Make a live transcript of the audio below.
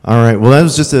All right. Well, that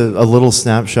was just a little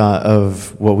snapshot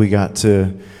of what we got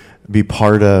to be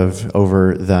part of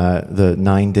over the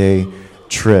 9-day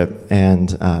trip,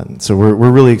 and so we're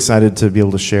really excited to be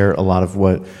able to share a lot of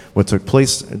what took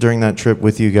place during that trip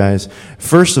with you guys.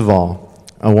 First of all,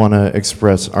 I want to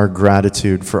express our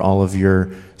gratitude for all of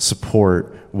your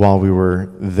support while we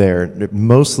were there.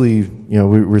 Mostly,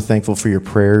 we're thankful for your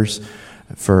prayers,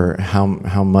 for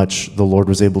how much the Lord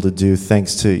was able to do,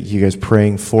 thanks to you guys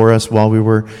praying for us while we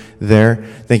were there.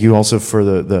 Thank you also for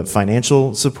the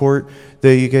financial support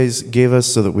that you guys gave us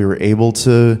so that we were able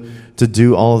to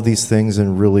do all of these things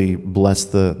and really bless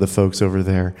the folks over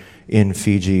there in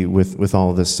Fiji with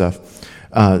all of this stuff.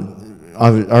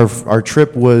 Our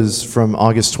trip was from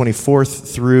August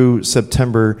 24th through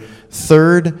September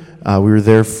 3rd. We were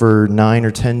there for 9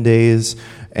 or 10 days.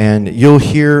 And you'll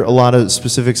hear a lot of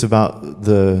specifics about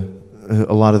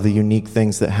a lot of the unique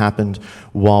things that happened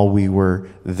while we were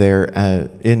there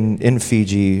in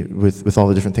Fiji with all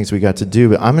the different things we got to do.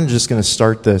 But I'm just going to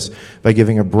start this by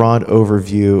giving a broad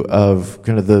overview of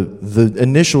kind of the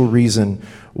initial reason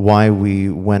why we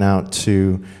went out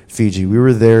to Fiji. We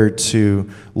were there to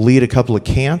lead a couple of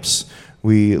camps.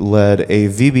 We led a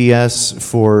VBS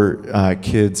for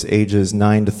kids ages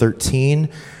 9 to 13.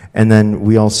 And then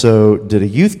we also did a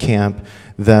youth camp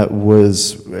that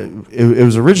was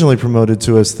originally promoted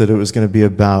to us that it was going to be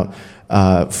about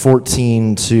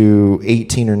 14 to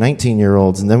 18 or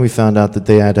 19-year-olds. And then we found out that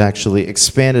they had actually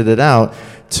expanded it out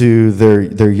to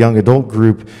their young adult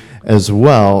group as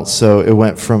well. So it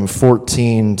went from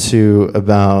 14 to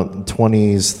about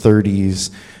 20s,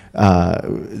 30s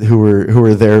who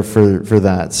were there for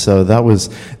that. So that was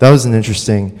an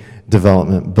interesting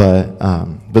development, but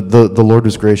the Lord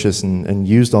was gracious and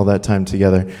used all that time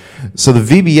together. So the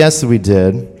VBS that we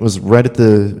did was right at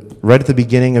the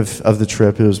beginning of the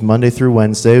trip. It was Monday through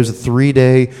Wednesday. It was a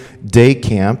 3-day day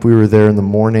camp. We were there in the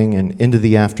morning and into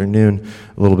the afternoon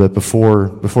a little bit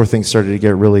before things started to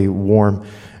get really warm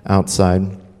outside.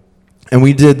 And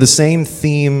we did the same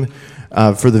theme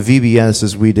for the VBS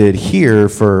as we did here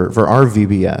for our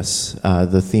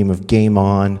VBS, the theme of Game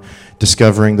On,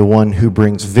 discovering the one who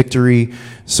brings victory.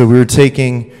 So we were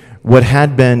taking what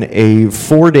had been a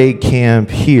 4-day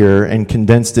camp here and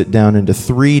condensed it down into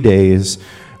 3 days,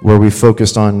 where we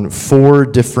focused on 4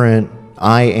 different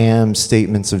I am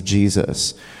statements of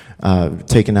Jesus,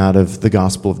 taken out of the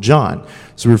Gospel of John.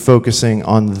 So we're focusing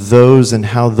on those and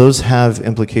how those have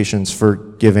implications for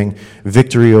giving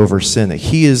victory over sin, that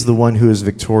he is the one who is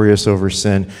victorious over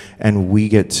sin, and we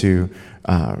get to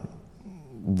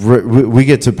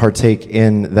partake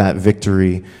in that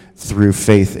victory through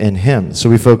faith in him. So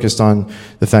we focused on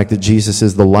the fact that Jesus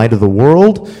is the light of the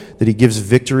world, that he gives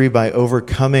victory by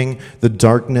overcoming the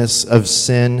darkness of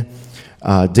sin.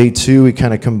 Day 2, we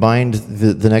kind of combined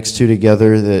the next 2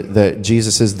 together, that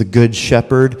Jesus is the good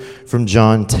shepherd from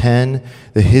John 10,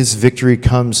 that his victory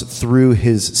comes through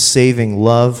his saving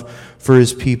love for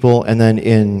his people, and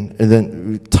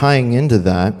then tying into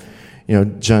that,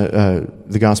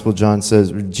 the Gospel of John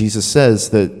says, Jesus says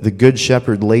that the good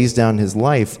shepherd lays down his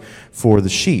life for the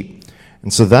sheep.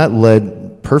 And so that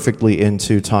led perfectly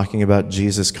into talking about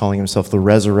Jesus calling himself the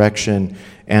resurrection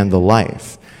and the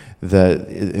life. That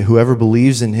whoever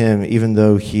believes in him, even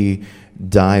though he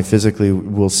die physically,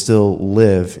 will still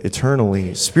live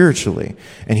eternally, spiritually.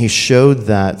 And he showed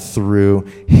that through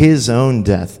his own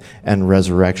death and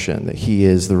resurrection, that he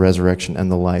is the resurrection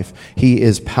and the life. He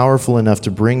is powerful enough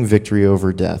to bring victory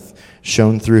over death,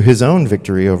 shown through his own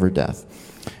victory over death.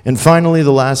 And finally,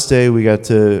 the last day, we got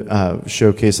to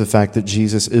showcase the fact that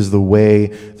Jesus is the way,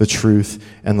 the truth,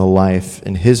 and the life,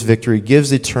 and his victory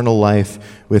gives eternal life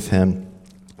with him.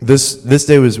 This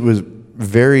day was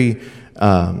very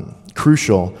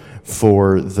crucial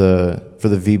for the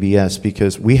VBS,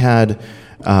 because we had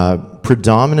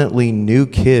predominantly new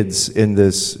kids in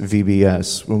this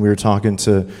VBS. When we were talking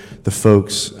to the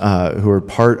folks who are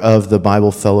part of the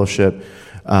Bible Fellowship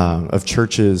of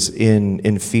churches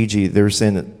in Fiji, they were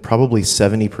saying that probably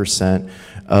 70%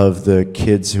 of the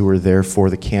kids who were there for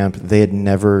the camp, they had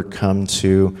never come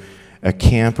to a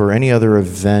camp or any other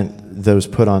event that was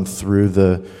put on through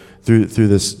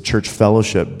this church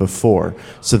fellowship before.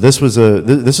 So this was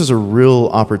a real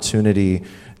opportunity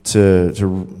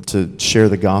to share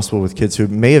the gospel with kids who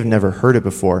may have never heard it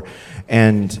before.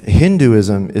 And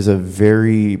Hinduism is a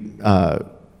very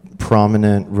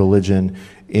prominent religion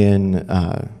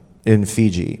in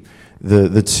Fiji.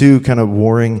 The two kind of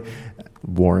warring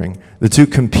warring. The two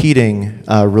competing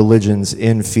religions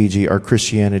in Fiji are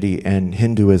Christianity and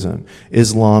Hinduism.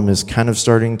 Islam is kind of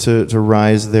starting to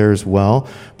rise there as well,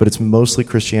 but it's mostly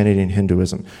Christianity and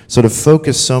Hinduism. So to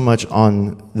focus so much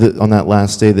on that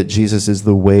last day that Jesus is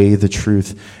the way, the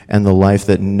truth, and the life,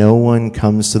 that no one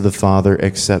comes to the Father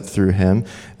except through him,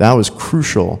 that was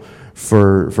crucial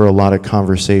for a lot of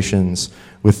conversations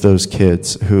with those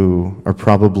kids who are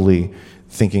probably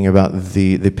thinking about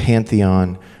the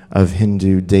pantheon of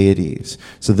Hindu deities.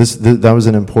 So that was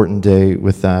an important day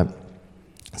with that.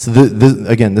 So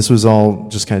again, this was all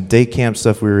just kind of day camp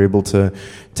stuff. We were able to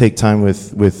take time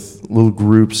with little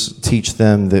groups, teach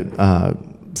them that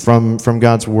from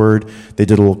God's Word. They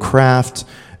did a little craft.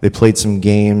 They played some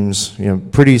games,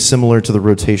 pretty similar to the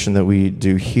rotation that we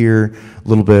do here. A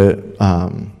little bit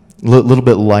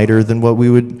lighter than what we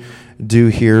would do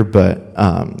here, but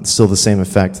still the same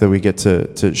effect that we get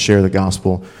to share the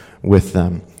gospel with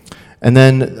them. And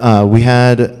then we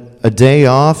had a day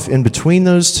off in between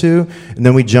those two, and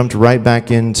then we jumped right back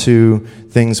into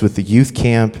things with the youth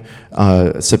camp,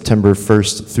 September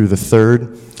 1st through the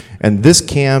 3rd. And this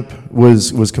camp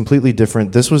was completely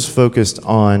different. This was focused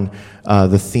on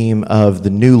the theme of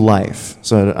the new life.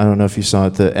 So I don't know if you saw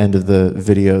at the end of the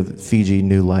video, Fiji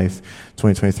New Life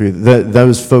 2023. That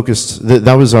was focused.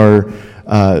 That was our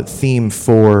theme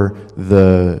for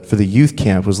the youth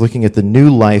camp, was looking at the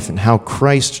new life and how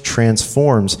Christ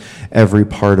transforms every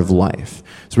part of life.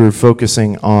 So we were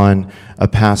focusing on a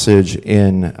passage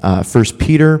in 1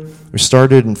 Peter. We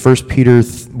started in 1 Peter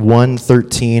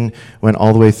 1:13, went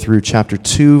all the way through chapter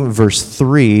 2, verse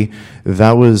 3.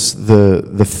 That was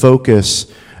the focus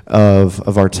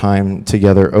of our time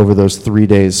together over those 3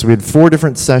 days. So we had 4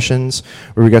 different sessions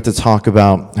where we got to talk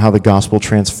about how the gospel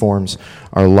transforms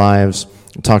our lives.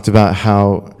 We talked about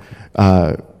how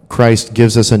Christ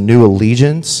gives us a new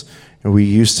allegiance. And we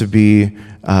used to be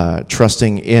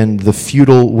trusting in the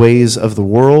futile ways of the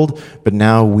world, but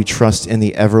now we trust in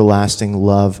the everlasting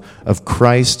love of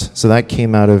Christ. So that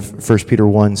came out of 1 Peter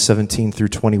 1:17 through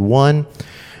 21.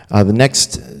 The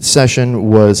next session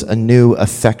was a new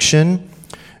affection.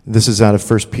 This is out of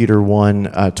 1 Peter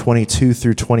 1:22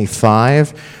 through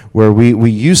 25, where we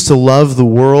used to love the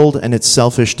world and its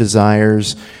selfish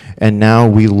desires, and now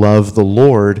we love the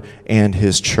Lord and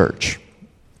his church.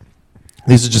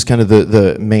 These are just kind of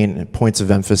the main points of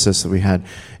emphasis that we had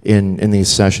in these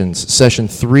sessions. Session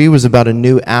 3 was about a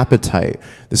new appetite.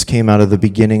 This came out of the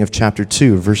beginning of chapter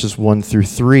 2, verses 1 through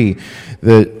 3,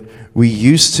 that we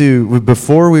used to,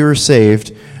 before we were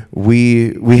saved,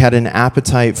 we had an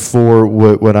appetite for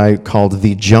what I called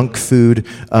the junk food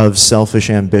of selfish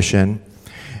ambition.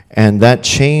 And that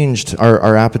changed,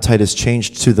 our appetite has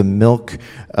changed to the milk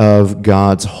of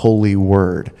God's holy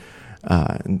word.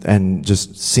 And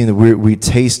just seeing that we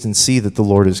taste and see that the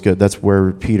Lord is good. That's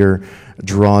where Peter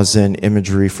draws in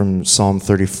imagery from Psalm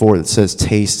 34 that says,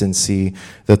 taste and see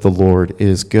that the Lord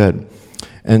is good.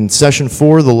 And session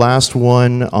 4, the last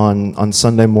one on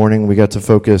Sunday morning, we got to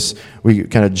focus, we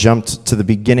kind of jumped to the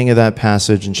beginning of that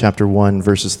passage in chapter 1,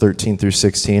 verses 13 through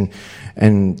 16,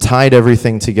 and tied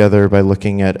everything together by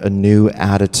looking at a new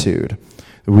attitude.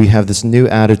 We have this new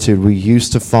attitude. We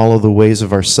used to follow the ways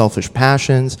of our selfish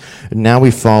passions, and now we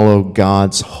follow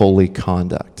God's holy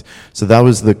conduct. So that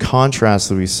was the contrast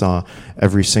that we saw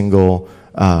every single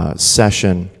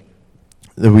session.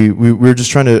 That we were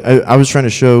just trying to. I was trying to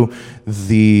show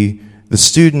the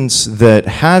students that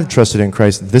have trusted in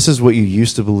Christ. This is what you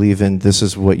used to believe in. This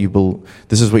is what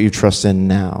you trust in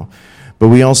now. But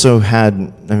we also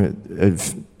had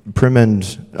Prim and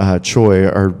Choi,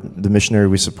 the missionary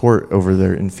we support over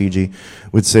there in Fiji,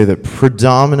 would say that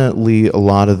predominantly a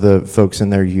lot of the folks in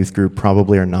their youth group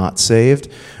probably are not saved.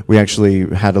 We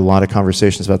actually had a lot of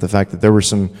conversations about the fact that there were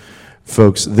some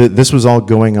folks, this was all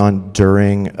going on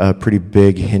during a pretty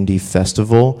big Hindi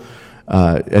festival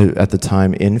at the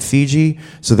time in Fiji.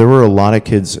 So there were a lot of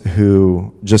kids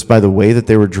who, just by the way that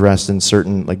they were dressed in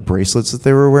certain like bracelets that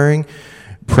they were wearing,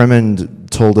 Premend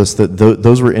told us that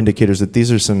those were indicators that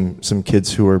these are some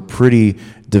kids who are pretty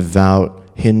devout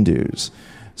Hindus.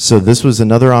 So this was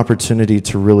another opportunity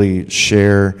to really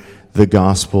share the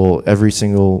gospel every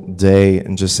single day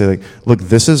and just say, like, look,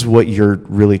 this is what you're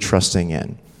really trusting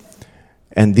in.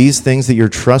 And these things that you're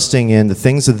trusting in, the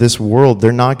things of this world,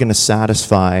 they're not going to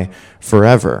satisfy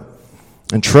forever.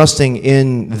 And trusting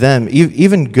in them,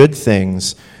 even good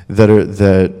things that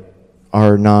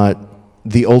are not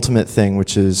the ultimate thing,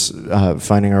 which is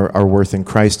finding our worth in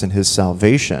Christ and his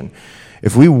salvation.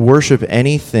 If we worship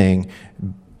anything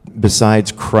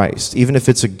besides Christ, even if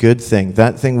it's a good thing,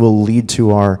 that thing will lead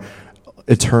to our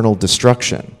eternal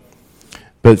destruction.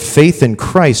 But faith in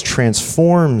Christ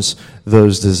transforms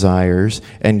those desires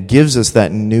and gives us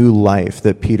that new life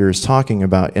that Peter is talking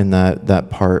about in that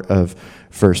part of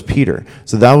 1 Peter.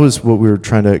 So that was what we were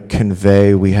trying to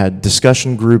convey. We had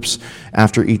discussion groups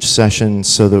after each session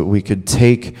so that we could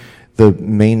take the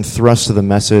main thrust of the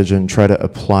message and try to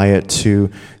apply it to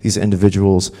these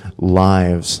individuals'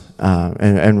 lives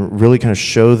and really kind of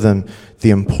show them the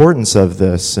importance of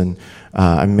this. And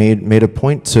I made a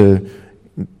point to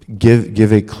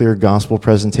give a clear gospel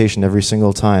presentation every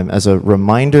single time as a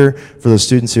reminder for those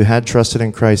students who had trusted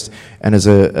in Christ and as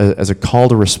a call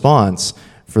to response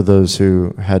for those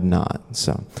who had not.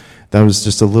 So that was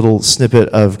just a little snippet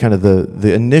of kind of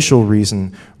the initial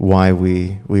reason why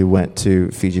we went to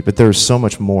Fiji. But there was so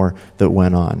much more that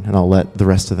went on, and I'll let the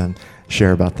rest of them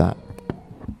share about that.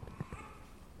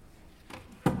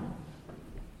 I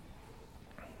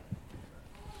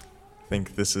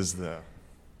think this is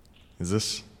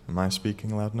am I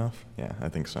speaking loud enough? Yeah, I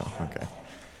think so. Okay.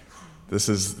 This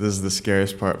is the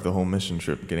scariest part of the whole mission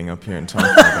trip, getting up here and talking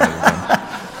about it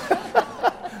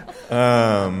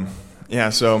again. Yeah,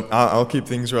 so I'll keep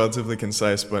things relatively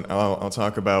concise, but I'll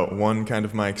talk about one kind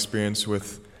of my experience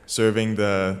with serving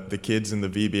the kids in the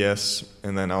VBS,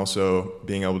 and then also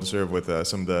being able to serve with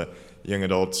some of the young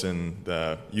adults in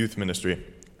the youth ministry.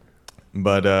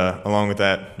 But along with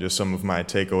that, just some of my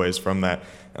takeaways from that.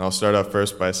 And I'll start off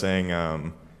first by saying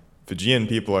Fijian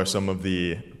people are some of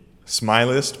the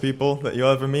smiliest people that you'll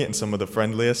ever meet and some of the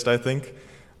friendliest, I think.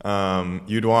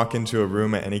 You'd walk into a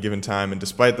room at any given time, and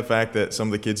despite the fact that some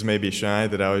of the kids may be shy,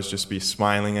 they'd always just be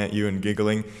smiling at you and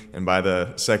giggling, and by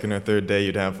the second or third day,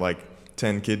 you'd have like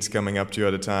 10 kids coming up to you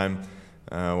at a time,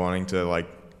 wanting to like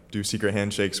do secret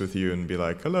handshakes with you and be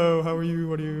like, hello, how are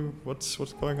you, what's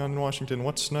going on in Washington,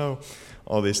 what's snow,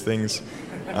 all these things,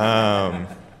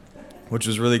 which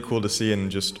was really cool to see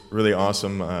and just really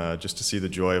awesome just to see the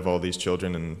joy of all these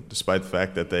children, and despite the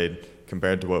fact that they,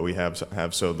 compared to what we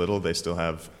have so little, they still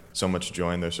have so much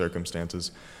joy in their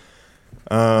circumstances.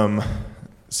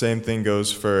 Same thing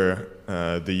goes for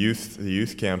the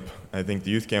youth camp. I think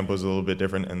the youth camp was a little bit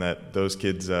different in that those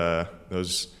kids,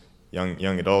 those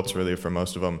young adults really for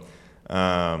most of them,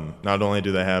 not only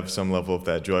do they have some level of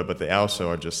that joy, but they also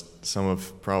are just some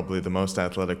of probably the most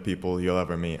athletic people you'll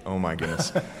ever meet. Oh my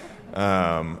goodness.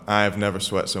 I've never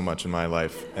sweat so much in my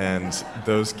life, and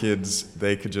those kids,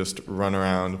 they could just run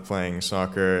around playing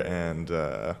soccer and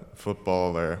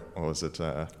football, or what was it,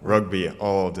 rugby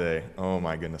all day. Oh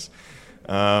my goodness.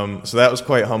 So that was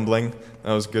quite humbling.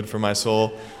 That was good for my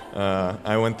soul.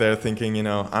 I went there thinking,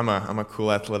 I'm a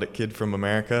cool athletic kid from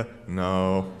America.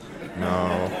 No.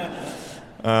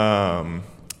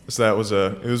 So it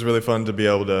was really fun to be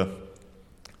able to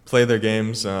play their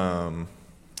games,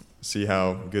 see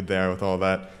how good they are with all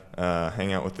that,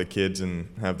 hang out with the kids and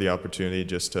have the opportunity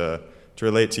just to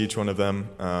relate to each one of them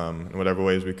in whatever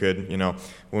ways we could.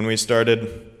 When we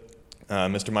started,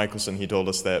 Mr. Michelson, he told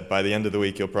us that by the end of the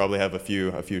week you'll probably have a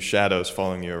few shadows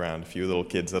following you around, a few little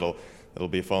kids that'll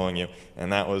be following you,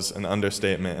 and that was an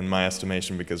understatement in my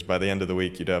estimation, because by the end of the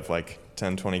week you'd have like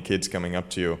 10, 20 kids coming up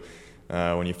to you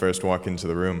when you first walk into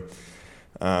the room.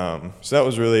 So that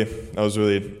was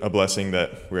really a blessing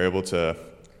that we were able to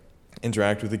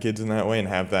interact with the kids in that way and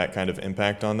have that kind of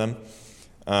impact on them.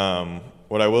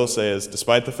 What I will say is,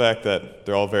 despite the fact that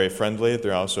they're all very friendly,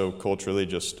 they're also culturally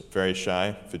just very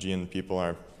shy. Fijian people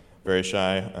are very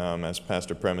shy, as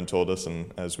Pastor Preman told us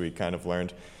and as we kind of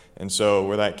learned. And so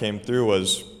where that came through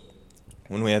was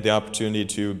when we had the opportunity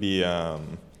to be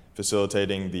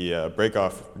facilitating the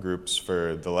break-off groups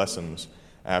for the lessons.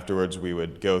 Afterwards, we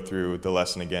would go through the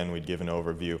lesson again, we'd give an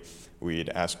overview, we'd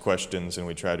ask questions, and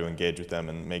we'd try to engage with them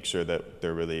and make sure that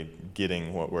they're really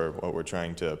getting what we're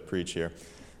trying to preach here.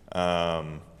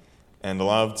 And a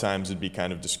lot of times it'd be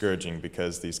kind of discouraging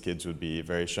because these kids would be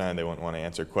very shy and they wouldn't want to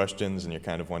answer questions, and you're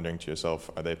kind of wondering to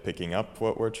yourself, are they picking up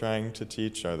what we're trying to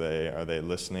teach? Are they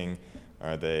listening?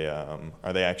 Are they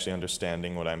actually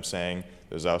understanding what I'm saying?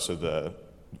 There's also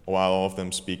while all of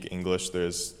them speak English,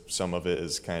 there's some of it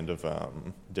is kind of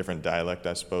different dialect,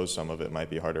 I suppose. Some of it might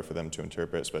be harder for them to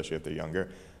interpret, especially if they're younger.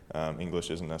 English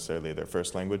isn't necessarily their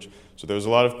first language. So there was a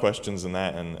lot of questions in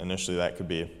that, and initially that could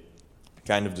be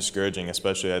kind of discouraging,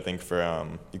 especially I think for,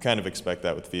 you kind of expect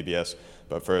that with VBS,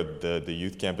 but for the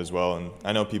youth camp as well. And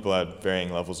I know people had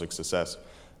varying levels of success,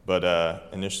 but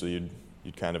initially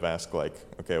you'd kind of ask like,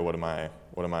 okay, what am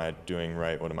I doing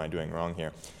right? What am I doing wrong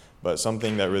here? But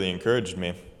something that really encouraged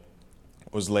me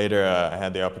was later I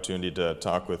had the opportunity to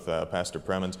talk with Pastor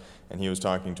Preman, and he was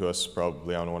talking to us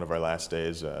probably on one of our last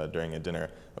days during a dinner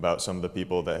about some of the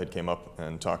people that had came up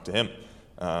and talked to him.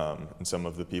 and some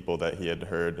of the people that he had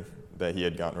heard, that he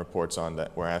had gotten reports on,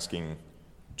 that were asking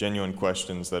genuine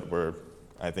questions that were,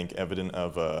 I think, evident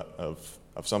of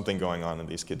something going on in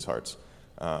these kids' hearts,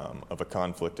 of a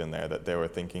conflict in there, that they were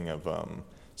thinking of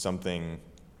something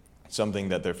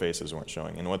that their faces weren't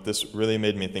showing. And what this really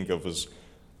made me think of was,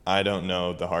 I don't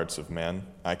know the hearts of man.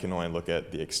 I can only look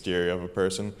at the exterior of a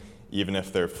person, even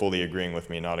if they're fully agreeing with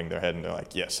me, nodding their head, and they're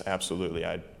like, yes, absolutely,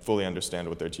 I fully understand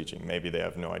what they're teaching. Maybe they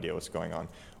have no idea what's going on.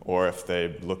 Or if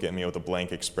they look at me with a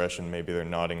blank expression, maybe they're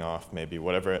nodding off, maybe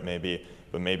whatever it may be,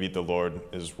 but maybe the Lord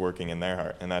is working in their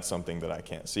heart, and that's something that I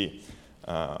can't see.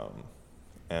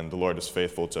 And the Lord is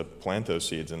faithful to plant those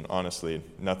seeds, and honestly,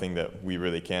 nothing that we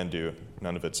really can do,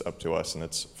 none of it's up to us, and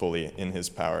it's fully in His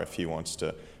power if He wants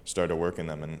to start a work in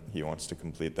them and He wants to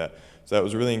complete that. So that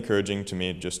was really encouraging to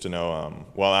me, just to know,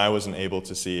 while I wasn't able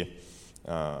to see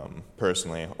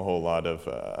personally a whole lot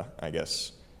of,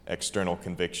 external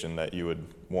conviction that you would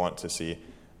want to see,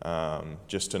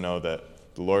 just to know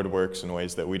that the Lord works in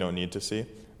ways that we don't need to see,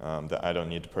 that I don't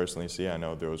need to personally see. I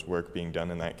know there was work being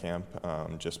done in that camp,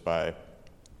 just by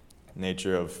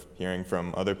nature of hearing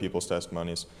from other people's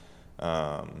testimonies,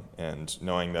 and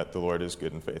knowing that the Lord is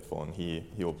good and faithful, and He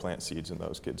will plant seeds in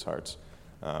those kids' hearts.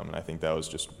 And I think that was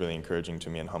just really encouraging to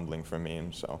me and humbling for me.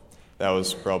 And so that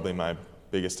was probably my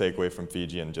biggest takeaway from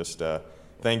Fiji. And just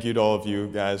thank you to all of you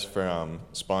guys for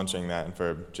sponsoring that, and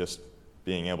for just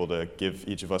being able to give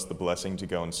each of us the blessing to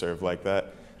go and serve like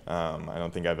that. I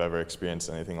don't think I've ever experienced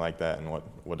anything like that, and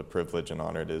what a privilege and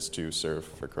honor it is to serve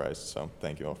for Christ. So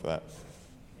thank you all for that.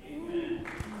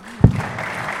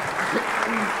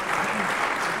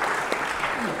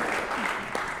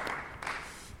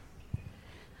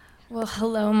 Well,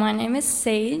 hello, my name is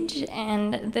Sage,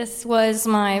 and this was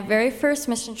my very first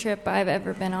mission trip I've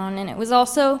ever been on, and it was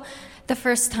also the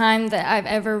first time that I've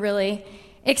ever really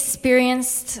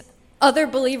experienced other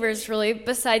believers, really,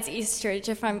 besides Eastridge,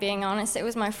 if I'm being honest. It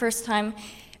was my first time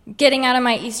getting out of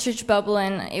my Eastridge bubble,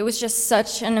 and it was just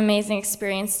such an amazing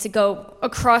experience to go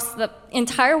across the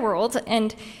entire world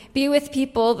and be with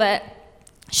people that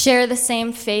share the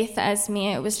same faith as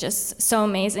me. It was just so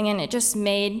amazing, and it just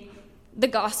made the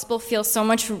gospel feel so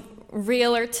much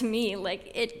realer to me.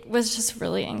 Like, it was just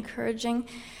really encouraging.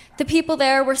 The people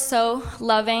there were so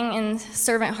loving and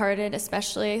servant-hearted,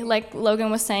 especially, like Logan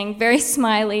was saying, very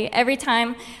smiley. Every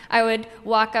time I would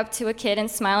walk up to a kid and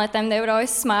smile at them, they would always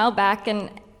smile back, and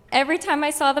every time I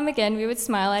saw them again, we would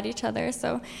smile at each other.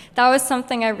 So that was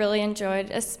something I really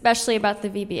enjoyed, especially about the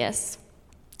VBS.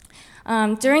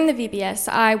 During the VBS,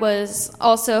 I was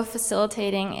also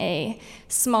facilitating a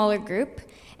smaller group,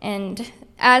 and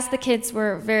as the kids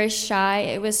were very shy,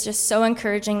 it was just so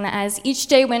encouraging that as each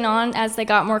day went on, as they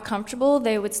got more comfortable,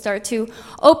 they would start to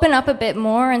open up a bit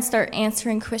more and start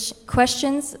answering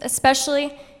questions,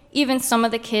 especially even some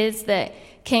of the kids that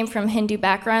came from Hindu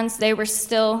backgrounds. They were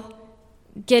still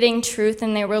getting truth,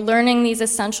 and they were learning these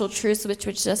essential truths, which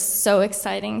was just so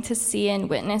exciting to see and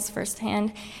witness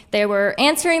firsthand. They were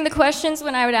answering the questions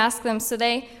when I would ask them, so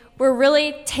they were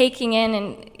really taking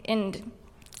in and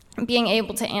being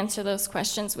able to answer those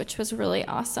questions, which was really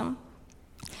awesome.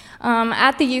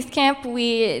 At the youth camp,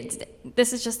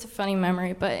 this is just a funny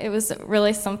memory, but it was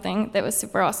really something that was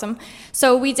super awesome.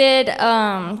 So we did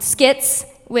skits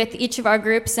with each of our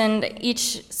groups, and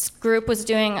each group was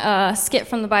doing a skit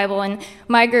from the Bible, and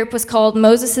my group was called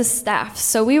Moses' Staff.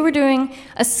 So we were doing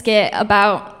a skit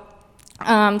about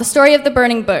the story of the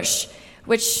burning bush,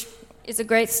 which is a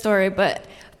great story, but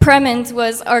Premind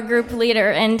was our group leader,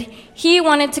 and he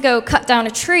wanted to go cut down a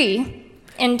tree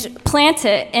and plant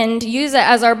it and use it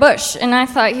as our bush. And I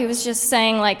thought he was just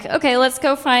saying, like, okay, let's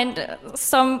go find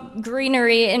some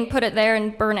greenery and put it there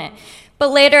and burn it. But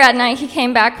later at night, he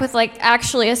came back with, like,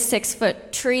 actually a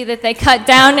 6-foot tree that they cut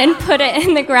down and put it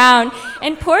in the ground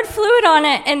and poured fluid on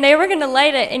it, and they were going to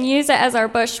light it and use it as our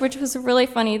bush, which was really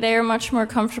funny. They are much more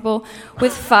comfortable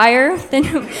with fire than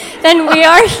we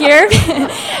are here,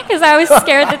 because I was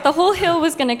scared that the whole hill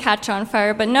was going to catch on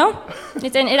fire. But no,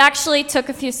 it didn't. It actually took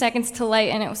a few seconds to light,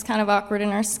 and it was kind of awkward in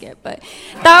our skit. But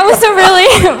that was a really,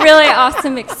 really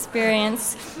awesome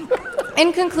experience.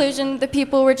 In conclusion, the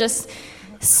people were just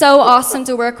so awesome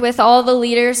to work with. All the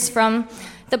leaders from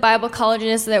the Bible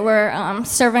colleges that were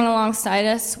serving alongside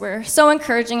us were so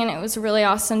encouraging, and it was really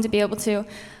awesome to be able to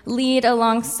lead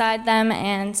alongside them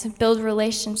and build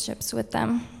relationships with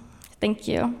them. Thank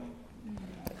you.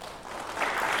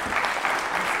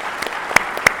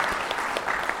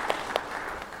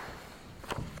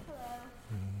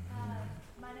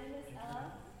 My name is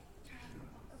Ella.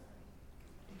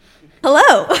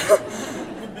 Hello.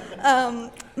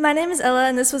 My name is Ella,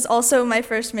 and this was also my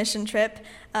first mission trip,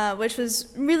 which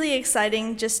was really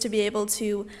exciting just to be able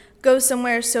to go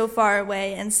somewhere so far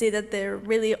away and see that there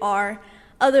really are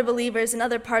other believers in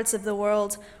other parts of the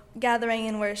world gathering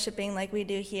and worshiping like we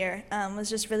do here.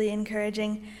 Was just really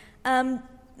encouraging. One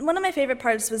of my favorite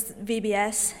parts was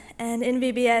VBS, and in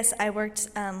VBS I worked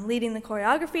leading the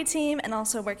choreography team and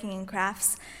also working in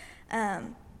crafts.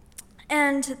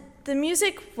 And the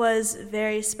music was a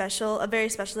very special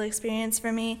experience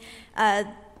for me.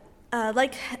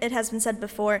 Like it has been said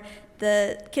before,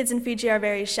 the kids in Fiji are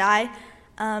very shy.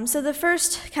 So the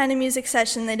first kind of music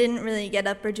session, they didn't really get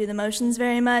up or do the motions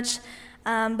very much.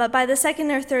 But by the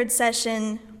second or third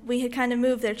session, we had kind of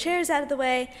moved their chairs out of the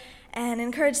way and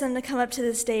encouraged them to come up to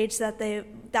the stage so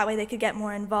that way they could get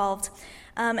more involved.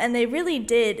 And they really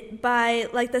did. By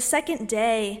like the second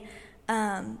day,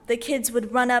 the kids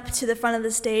would run up to the front of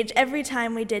the stage every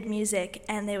time we did music,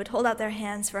 and they would hold out their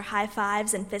hands for high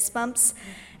fives and fist bumps.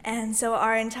 And so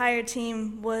our entire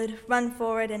team would run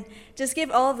forward and just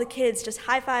give all of the kids just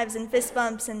high fives and fist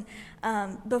bumps and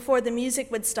before the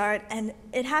music would start. And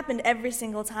it happened every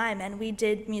single time, and we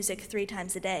did music 3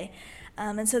 times a day.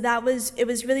 And so it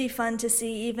was really fun to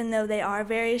see, even though they are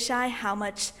very shy, how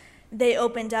much they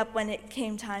opened up when it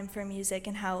came time for music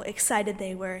and how excited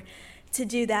they were to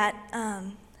do that.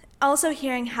 Also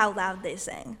hearing how loud they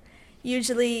sang.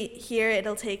 Usually here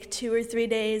it'll take 2 or 3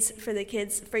 days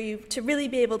for you to really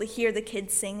be able to hear the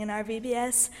kids sing in our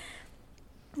VBS.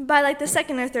 By like the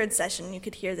second or third session, you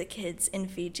could hear the kids in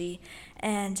Fiji,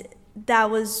 and that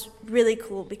was really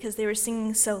cool because they were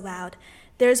singing so loud.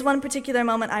 There's one particular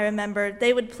moment I remember.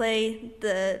 They would play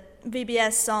the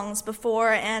VBS songs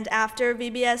before and after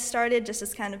VBS started, just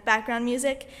as kind of background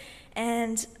music,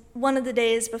 and one of the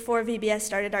days before VBS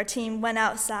started, our team went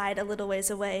outside a little ways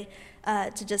away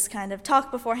to just kind of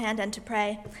talk beforehand and to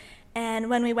pray. And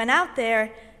when we went out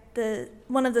there,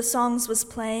 one of the songs was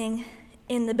playing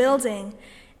in the building.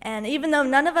 And even though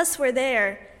none of us were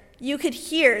there, you could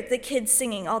hear the kids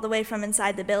singing all the way from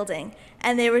inside the building.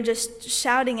 And they were just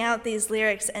shouting out these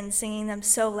lyrics and singing them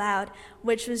so loud,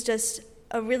 which was just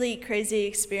a really crazy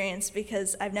experience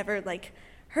because I've never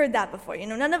heard that before.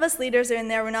 None of us leaders are in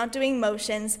there. We're not doing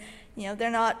motions. They're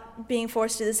not being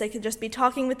forced to do this. They could just be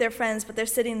talking with their friends, but they're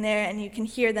sitting there and you can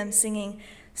hear them singing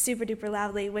super duper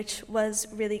loudly, which was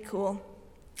really cool.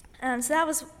 So that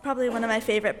was probably one of my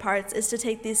favorite parts, is to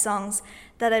take these songs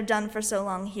that I've done for so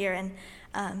long here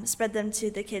and spread them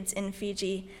to the kids in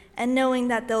Fiji, and knowing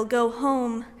that they'll go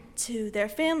home to their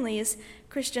families,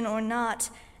 Christian or not,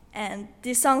 and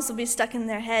these songs will be stuck in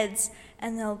their heads,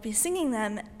 and they'll be singing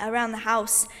them around the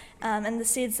house, and the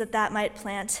seeds that might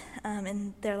plant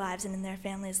in their lives and in their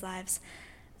families' lives.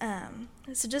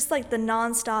 So just like the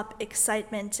nonstop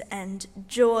excitement and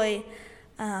joy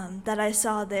that I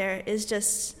saw there is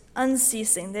just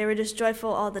unceasing. They were just joyful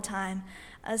all the time.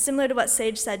 Similar to what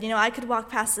Sage said, I could walk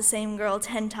past the same girl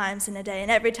 10 times in a day,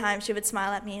 and every time she would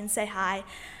smile at me and say hi,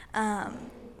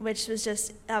 which was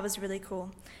that was really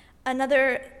cool.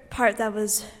 Another part that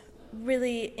was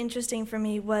really interesting for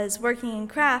me was working in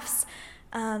crafts.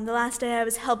 The last day I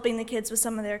was helping the kids with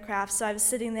some of their crafts, so I was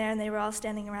sitting there and they were all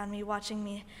standing around me watching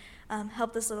me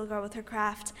help this little girl with her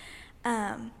craft.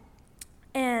 And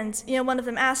one of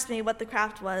them asked me what the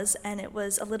craft was, and it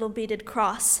was a little beaded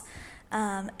cross.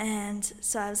 And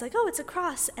so I was like, oh, it's a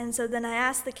cross. And so then I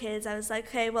asked the kids, I was like,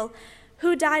 okay, well,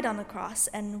 who died on the cross,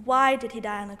 and why did he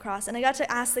die on the cross? And I got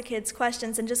to ask the kids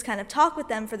questions and just kind of talk with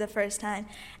them for the first time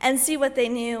and see what they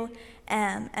knew,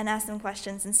 and ask them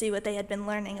questions and see what they had been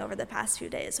learning over the past few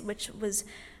days, which was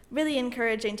really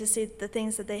encouraging to see the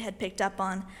things that they had picked up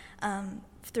on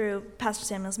through Pastor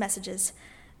Samuel's messages.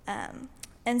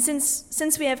 And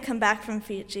since we have come back from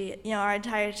Fiji, our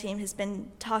entire team has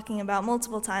been talking about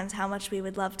multiple times how much we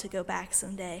would love to go back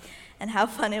someday and how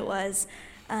fun it was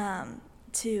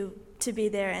to be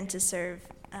there and to serve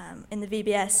in the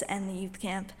VBS and the youth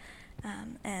camp.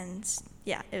 And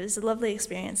yeah, it was a lovely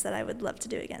experience that I would love to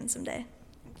do again someday.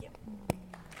 Thank you.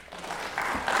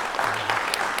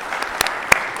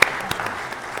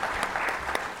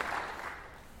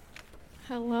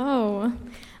 Hello,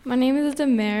 my name is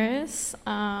Damaris,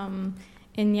 and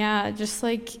yeah, just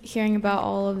hearing about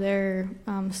all of their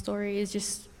stories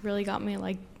just really got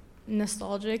me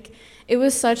nostalgic. It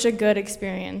was such a good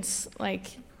experience,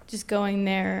 just going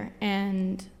there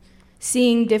and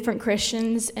seeing different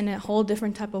Christians in a whole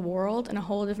different type of world and a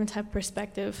whole different type of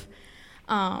perspective.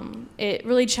 It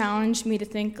really challenged me to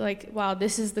think wow,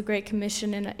 this is the Great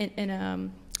Commission in a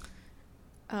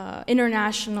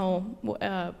international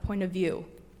point of view.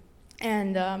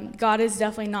 And God is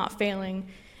definitely not failing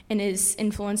in his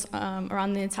influence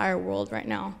around the entire world right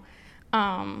now.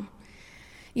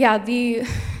 Yeah,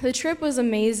 the trip was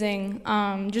amazing.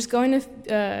 Just going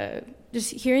to,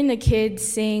 just hearing the kids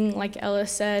sing, like Ella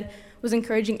said, was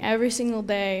encouraging every single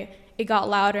day. It got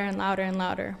louder and louder and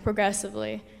louder,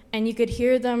 progressively. And you could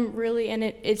hear them really, and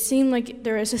it seemed like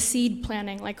there was a seed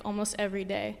planting like almost every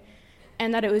day,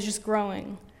 and that it was just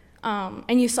growing.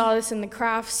 And you saw this in the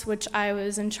crafts, which I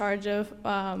was in charge of,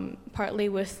 partly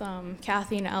with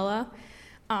Kathy and Ella.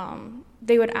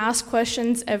 They would ask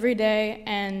questions every day,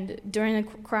 and during the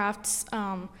crafts,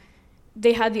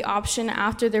 they had the option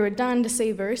after they were done to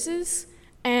say verses.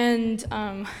 And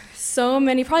so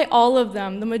many, probably all of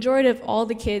them, the majority of all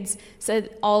the kids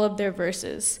said all of their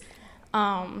verses.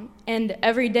 And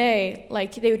every day,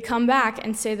 like, they would come back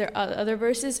and say their other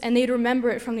verses, and they'd remember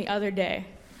it from the other day.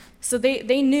 So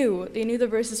they knew the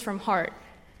verses from heart.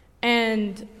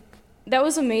 And that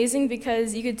was amazing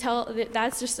because you could tell that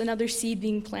that's just another seed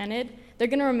being planted. They're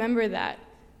going to remember that.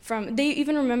 They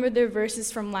even remembered their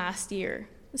verses from last year.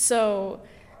 So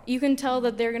you can tell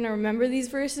that they're going to remember these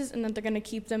verses and that they're going to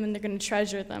keep them and they're going to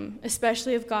treasure them,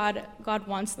 especially if God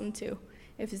wants them to,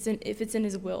 if it's in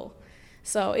His will.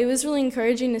 So it was really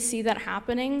encouraging to see that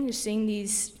happening, just seeing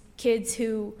these kids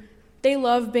who, they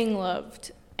love being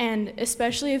loved. And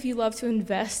especially if you love to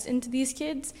invest into these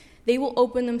kids, they will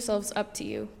open themselves up to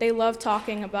you. They love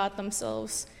talking about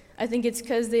themselves. I think it's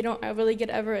because they don't really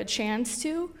get ever a chance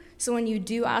to. So when you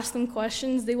do ask them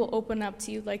questions, they will open up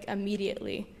to you like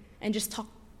immediately and just talk.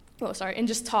 So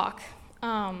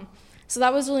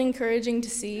that was really encouraging to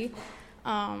see.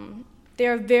 They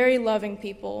are very loving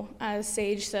people, as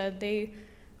Sage said. They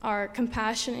are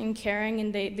compassionate and caring,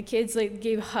 and the kids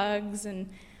gave hugs, and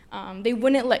they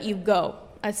wouldn't let you go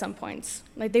at some points.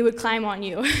 Like, they would climb on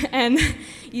you, and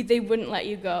they wouldn't let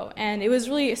you go. And it was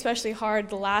really especially hard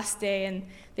the last day, and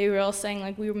they were all saying,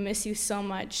 like, we miss you so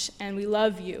much, and we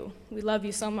love you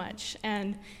so much.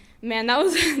 And man, that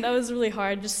was really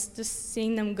hard, just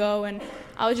seeing them go. And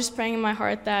I was just praying in my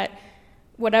heart that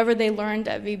whatever they learned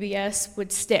at VBS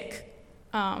would stick,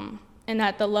 and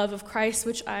that the love of Christ,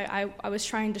 which I was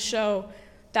trying to show,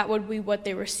 that would be what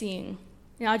they were seeing.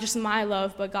 Not just my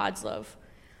love, but God's love.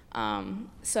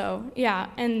 So yeah,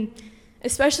 and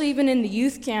especially even in the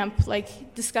youth camp,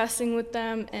 like discussing with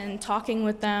them and talking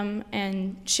with them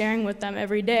and sharing with them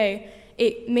every day,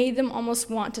 it made them almost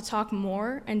want to talk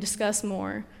more and discuss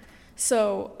more.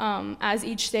 So as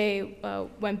each day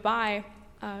went by,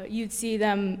 you'd see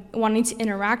them wanting to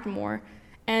interact more.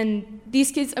 And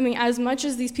these kids, I mean, as much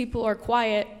as these people are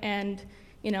quiet and,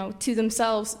 to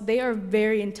themselves, they are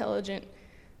very intelligent.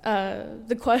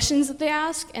 The questions that they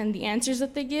ask and the answers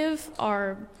that they give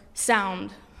are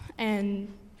sound.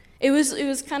 And it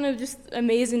was kind of just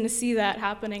amazing to see that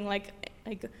happening, like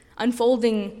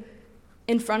unfolding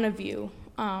in front of you,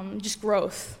 just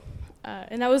growth.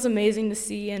 And that was amazing to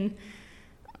see. And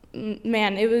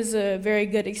man, it was a very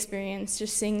good experience,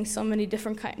 just seeing so many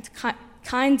different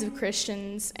kinds of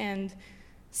Christians and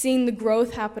seeing the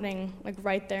growth happening like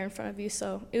right there in front of you.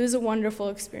 So it was a wonderful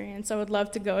experience. I would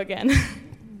love to go again.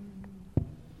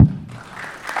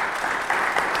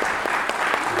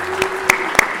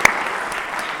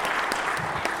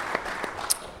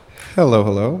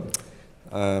 Hello.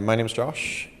 My name is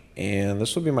Josh, and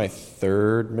this will be my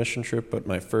third mission trip, but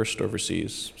my first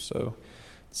overseas. So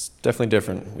it's definitely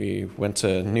different. We went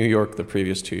to New York the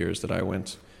previous 2 years that I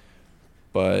went,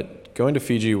 but going to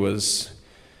Fiji was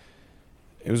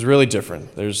really different.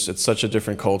 It's such a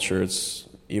different culture. It's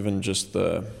even just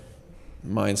the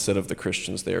mindset of the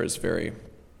Christians there is very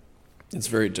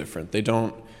different. They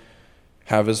don't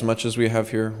have as much as we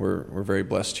have here. We're very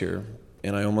blessed here,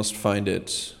 and I almost find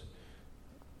it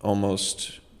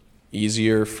almost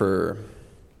easier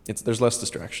there's less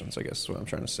distractions, I guess is what I'm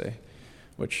trying to say,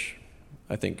 which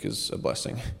I think is a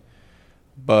blessing.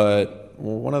 But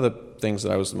one of the things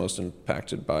that I was the most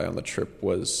impacted by on the trip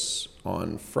was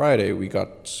on Friday, we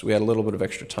had a little bit of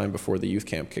extra time before the youth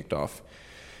camp kicked off.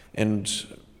 And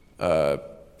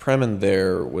Premin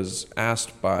there was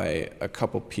asked by a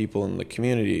couple people in the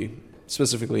community,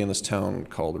 specifically in this town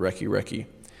called Reki,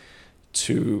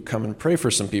 to come and pray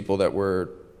for some people that were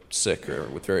sick or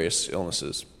with various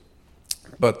illnesses.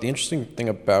 But the interesting thing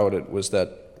about it was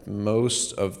that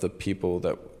most of the people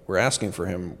that were asking for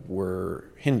him were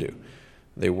Hindu.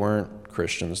 They weren't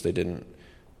Christians. They didn't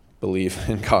believe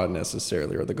in God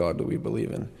necessarily, or the God that we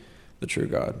believe in, the true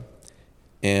God.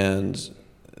 And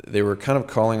they were kind of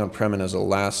calling on Premin as a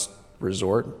last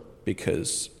resort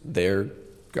because their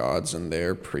gods and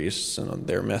their priests and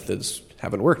their methods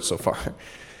haven't worked so far.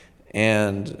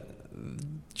 And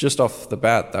just off the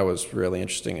bat, that was really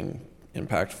interesting and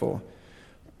impactful.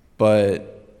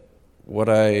 But what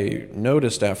I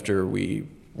noticed after we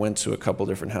went to a couple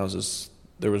different houses,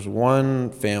 there was one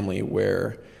family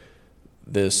where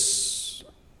the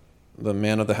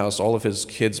man of the house, all of his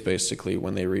kids basically,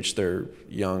 when they reached their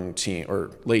young teen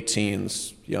or late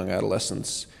teens, young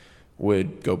adolescents,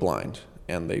 would go blind,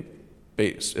 and they,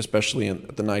 especially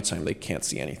at the nighttime, they can't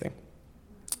see anything.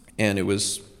 And it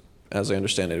was, as I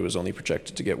understand it, it was only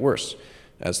projected to get worse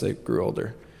as they grew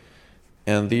older.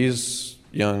 And these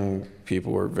young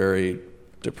people were very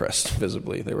depressed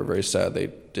visibly. They were very sad. They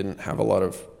didn't have a lot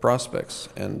of prospects.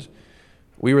 And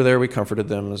we were there, we comforted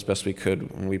them as best we could,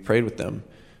 and we prayed with them.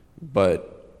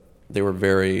 But they were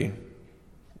very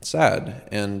sad.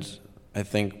 And I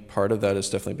think part of that is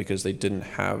definitely because they don't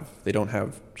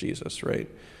have Jesus, right?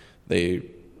 They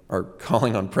are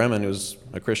calling on Premen, who's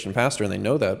a Christian pastor, and they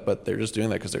know that, but they're just doing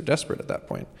that because they're desperate at that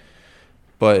point.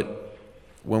 But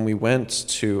when we went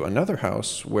to another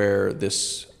house where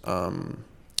the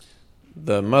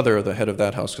mother, the head of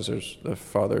that house, because the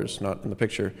father's not in the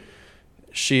picture,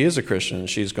 she is a Christian,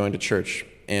 she's going to church,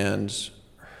 and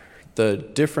the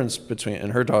difference between,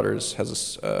 and her daughter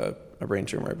has a brain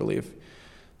tumor, I believe,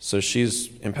 so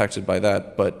she's impacted by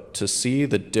that, but to see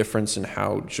the difference in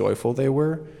how joyful they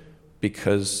were,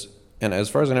 because, and as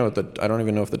far as I know, I don't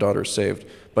even know if the daughter is saved,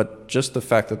 but just the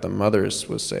fact that the mother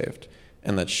was saved,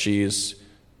 and that she's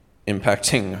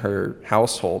impacting her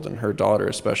household and her daughter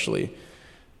especially,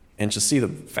 and to see the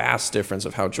vast difference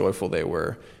of how joyful they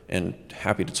were and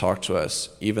happy to talk to us,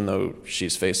 even though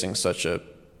she's facing such a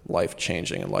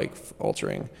life-changing and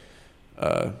life-altering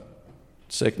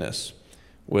sickness,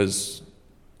 it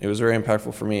was very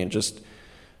impactful for me, and just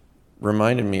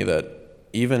reminded me that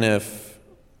even if,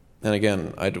 and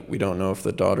again, we don't know if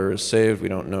the daughter is saved, we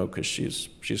don't know because she's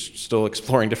still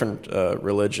exploring different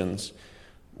religions,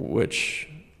 which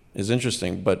is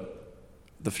interesting, but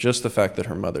just the fact that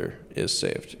her mother is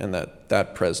saved and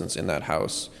that presence in that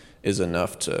house is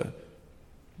enough to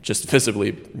just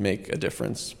visibly make a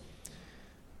difference.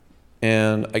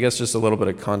 And I guess just a little bit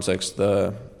of context,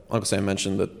 Uncle Sam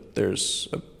mentioned that there's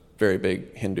a very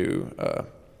big Hindu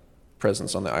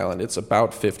presence on the island. It's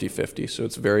about 50-50, so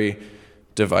it's very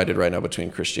divided right now between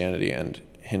Christianity and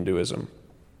Hinduism.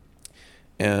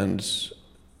 And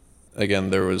again,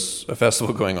 there was a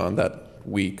festival going on that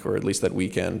week, or at least that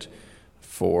weekend,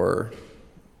 for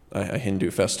a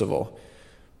Hindu festival.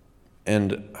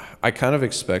 And I kind of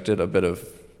expected a bit of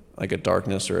like a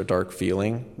darkness or a dark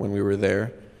feeling when we were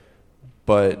there,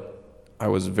 but I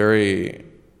was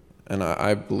and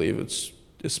I believe it's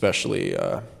especially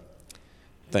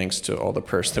thanks to all the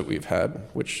prayers that we've had,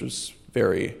 which was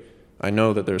I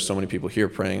know that there's so many people here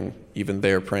praying, even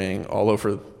there praying, all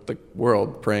over the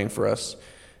world praying for us,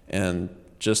 and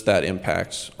just that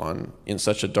impact in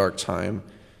such a dark time,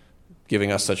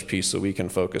 giving us such peace so we can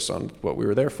focus on what we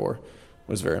were there for,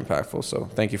 was very impactful. So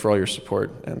thank you for all your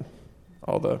support and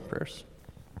all the prayers.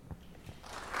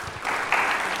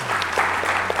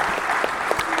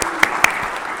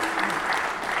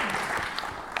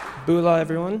 Bula,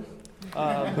 everyone.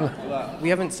 We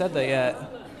haven't said that yet.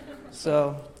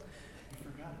 So,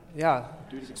 yeah.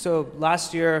 So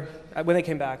last year, when they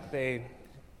came back, they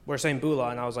were saying Bula,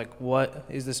 and I was like, what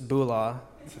is this Bula?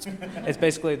 It's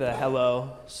basically the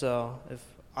hello. So if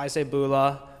I say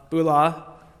Bula,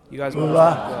 you guys will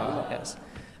Bula. Yes.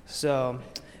 So,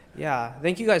 yeah.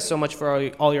 Thank you guys so much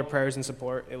for all your prayers and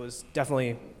support. It was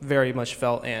definitely very much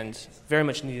felt and very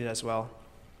much needed as well.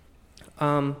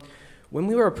 When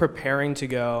we were preparing to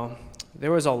go,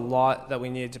 there was a lot that we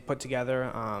needed to put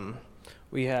together.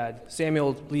 We had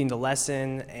Samuel leading the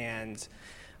lesson, and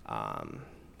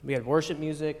we had worship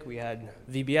music, we had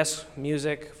VBS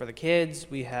music for the kids,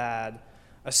 we had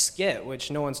a skit, which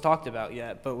no one's talked about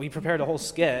yet, but we prepared a whole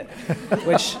skit,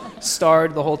 which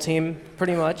starred the whole team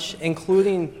pretty much,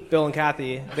 including Bill and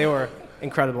Kathy. They were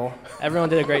incredible. Everyone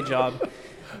did a great job.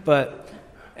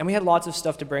 And we had lots of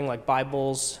stuff to bring, like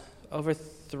Bibles, over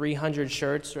 300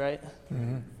 shirts, right?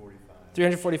 Mm-hmm.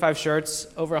 345 shirts,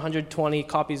 over 120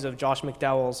 copies of Josh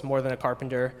McDowell's More Than a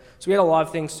Carpenter. So we had a lot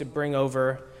of things to bring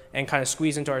over and kind of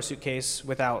squeeze into our suitcase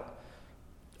without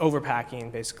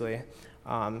overpacking, basically.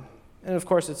 And of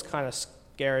course, it's kind of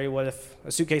scary. What if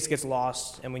a suitcase gets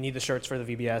lost and we need the shirts for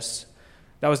the VBS?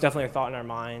 That was definitely a thought in our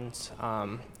minds.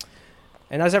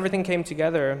 And as everything came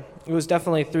together, it was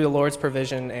definitely through the Lord's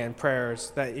provision and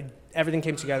prayers that everything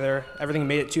came together, everything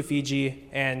made it to Fiji,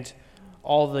 and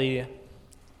all the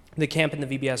camp and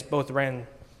the VBS both ran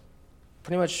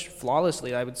pretty much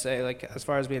flawlessly, I would say, like as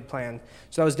far as we had planned.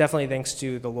 So that was definitely thanks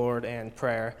to the Lord and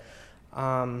prayer.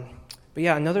 But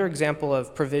yeah, another example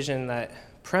of provision that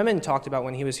Premen talked about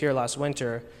when he was here last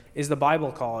winter is the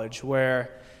Bible College,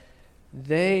 where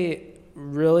they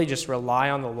really just rely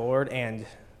on the Lord and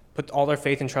put all their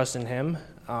faith and trust in Him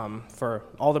for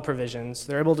all the provisions.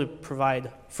 They're able to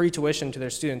provide free tuition to their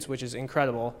students, which is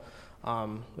incredible,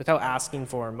 without asking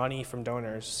for money from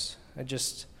donors. It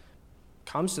just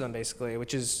comes to them, basically,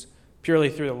 which is purely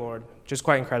through the Lord, which is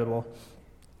quite incredible.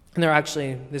 And they're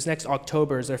actually, this next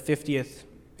October is their 50th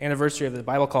anniversary of the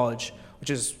Bible College, which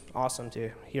is awesome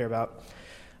to hear about.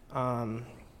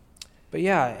 But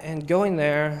yeah, and going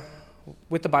there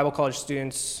with the Bible College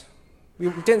students, we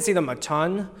didn't see them a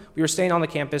ton. We were staying on the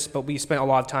campus, but we spent a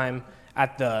lot of time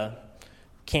at the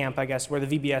camp, I guess, where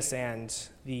the VBS and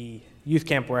the youth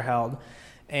camp were held.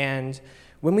 And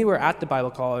when we were at the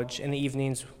Bible College in the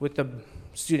evenings with the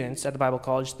students at the Bible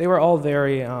College, they were all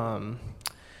very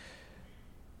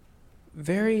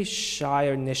shy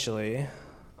initially.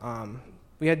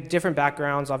 We had different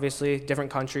backgrounds, obviously,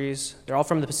 different countries. They're all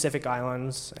from the Pacific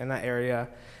Islands and that area,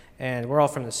 and we're all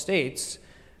from the States.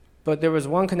 But there was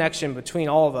one connection between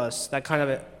all of us that kind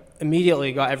of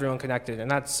immediately got everyone connected, and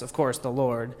that's, of course, the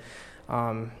Lord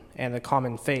and the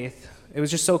common faith. It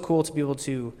was just so cool to be able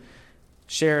to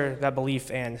share that belief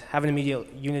and have an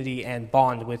immediate unity and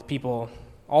bond with people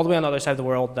all the way on the other side of the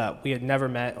world that we had never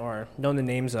met or known the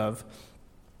names of.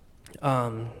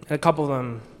 And a couple of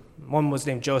them, one was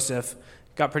named Joseph,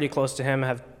 got pretty close to him,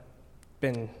 have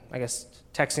been, I guess,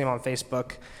 texting him on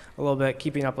Facebook a little bit,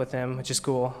 keeping up with him, which is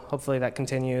cool. Hopefully that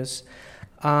continues.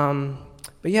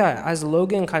 But yeah, as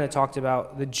Logan kind of talked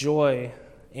about, the joy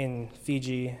in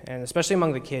Fiji, and especially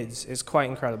among the kids, is quite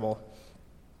incredible.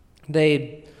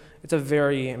 It's a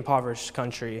very impoverished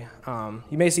country.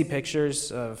 You may see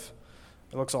pictures of,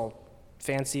 it looks all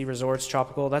fancy resorts,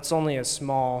 tropical. That's only a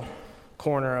small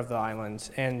corner of the island,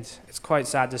 and it's quite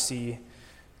sad to see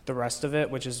the rest of it,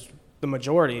 which is the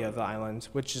majority of the island,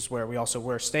 which is where we also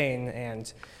were staying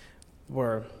and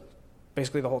were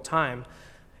basically the whole time.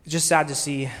 It's just sad to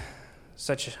see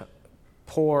such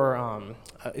poor,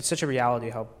 it's such a reality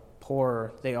how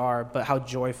poor they are, but how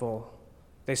joyful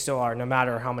they still are, no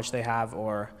matter how much they have,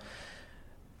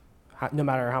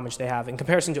 in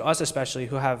comparison to us especially,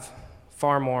 who have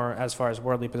far more as far as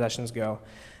worldly possessions go.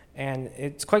 And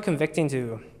it's quite convicting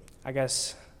to, I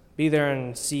guess, be there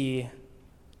and see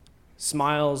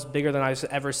smiles bigger than I've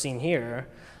ever seen here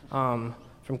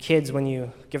from kids when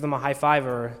you give them a high five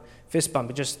or fist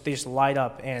bump. They just light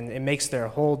up, and it makes their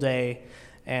whole day,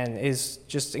 and is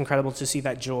just incredible to see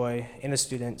that joy in the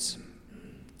students.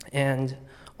 And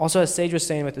also, as Sage was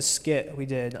saying with the skit we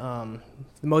did,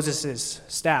 Moses'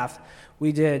 staff,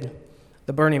 we did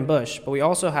the burning bush, but we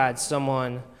also had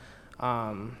someone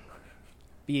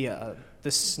be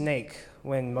the snake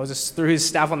when Moses threw his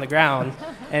staff on the ground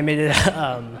and made it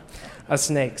a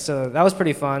snake. So that was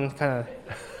pretty fun, kind of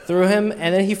threw him,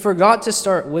 and then he forgot to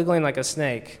start wiggling like a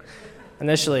snake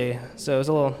initially, so it was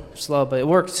a little slow, but it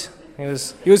worked. He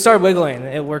would start wiggling, and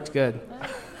it worked good.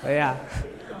 But yeah,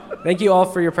 thank you all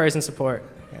for your prayers and support.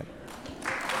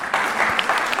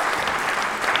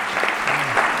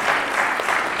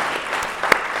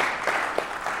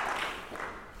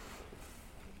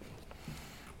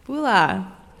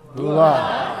 Bula.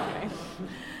 Bula.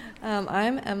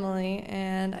 I'm Emily,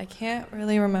 and I can't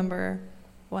really remember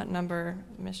what number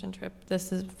mission trip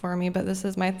this is for me, but this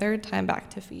is my third time back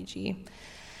to Fiji.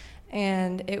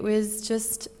 And it was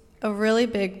just a really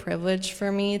big privilege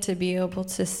for me to be able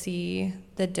to see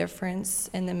the difference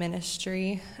in the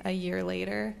ministry a year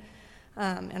later,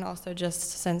 and also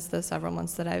just since the several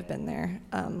months that I've been there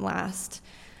last.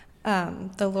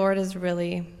 The Lord is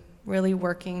really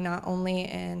working not only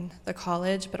in the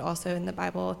college, but also in the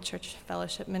Bible Church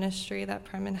Fellowship ministry that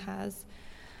Premen has.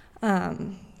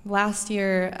 Last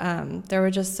year, there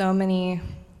were just so many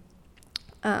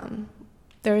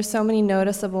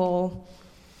noticeable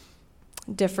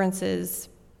differences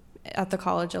at the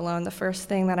college alone. The first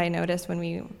thing that I noticed when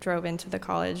we drove into the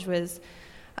college was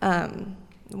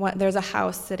there's a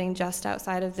house sitting just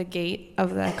outside of the gate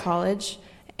of the college.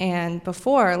 And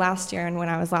before, last year, and when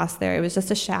I was last there, it was just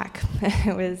a shack.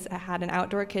 It had an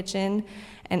outdoor kitchen,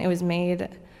 and it was made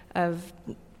of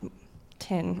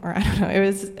tin, or I don't know. It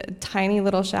was a tiny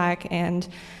little shack, and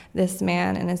this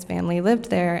man and his family lived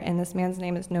there, and this man's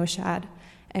name is Noshad,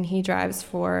 and he drives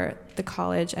for the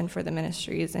college and for the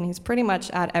ministries, and he's pretty much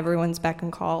at everyone's beck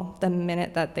and call. The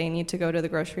minute that they need to go to the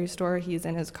grocery store, he's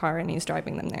in his car, and he's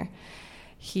driving them there.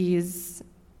 He's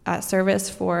at service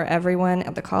for everyone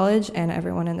at the college and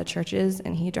everyone in the churches,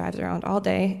 and he drives around all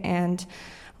day. And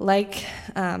like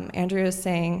Andrew was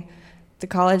saying, the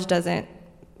college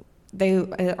they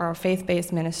are a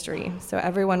faith-based ministry, so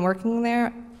everyone working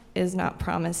there is not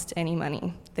promised any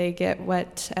money. They get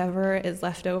whatever is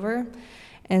left over,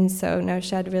 and so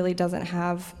Noshad really doesn't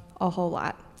have a whole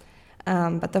lot.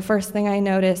 But the first thing I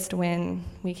noticed when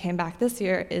we came back this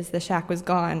year is the shack was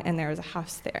gone and there was a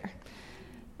house there,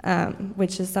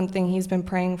 which is something he's been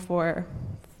praying for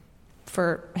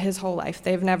his whole life.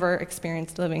 They've never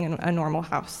experienced living in a normal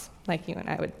house like you and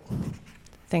I would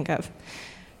think of.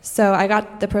 So I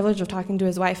got the privilege of talking to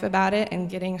his wife about it and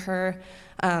getting her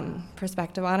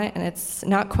perspective on it, and it's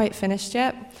not quite finished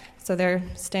yet. So they're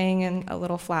staying in a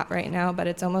little flat right now, but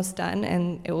it's almost done,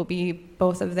 and it will be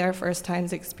both of their first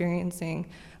times experiencing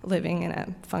living in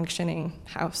a functioning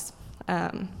house,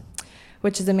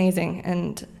 which is amazing.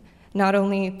 And not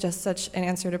only just such an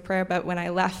answer to prayer, but when I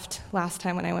left last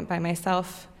time when I went by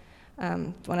myself,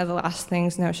 one of the last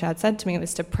things Noshad said to me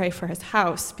was to pray for his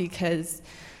house because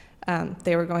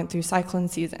they were going through cyclone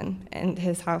season, and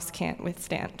his house can't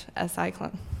withstand a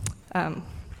cyclone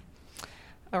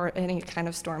or any kind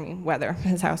of stormy weather.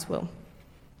 His house will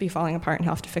be falling apart and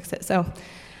he'll have to fix it. So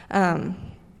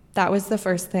that was the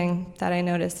first thing that I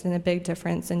noticed, and a big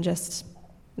difference in just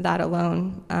that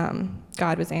alone.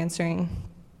 God was answering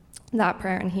that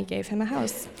prayer, and he gave him a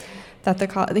house that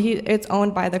it's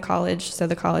owned by the college, so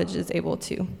the college is able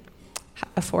to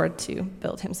afford to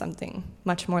build him something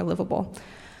much more livable.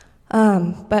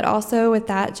 But also with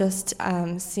that, just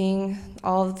seeing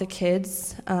all of the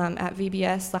kids at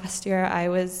VBS. Last year, I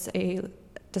was a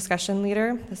discussion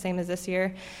leader, the same as this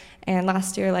year. And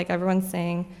last year, like everyone's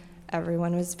saying,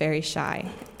 everyone was very shy.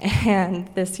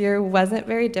 And this year wasn't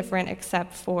very different,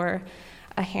 except for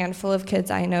a handful of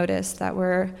kids I noticed that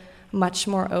were much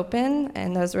more open,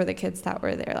 and those were the kids that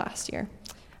were there last year.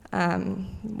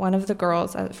 One of the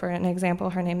girls, for an example,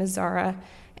 her name is Zara,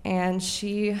 and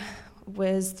she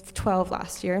was 12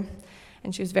 last year,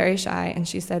 and she was very shy, and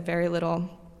she said very little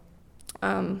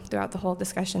throughout the whole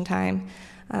discussion time.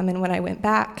 And when I went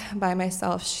back by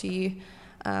myself, she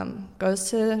goes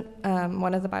to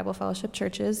one of the Bible Fellowship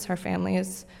churches. Her family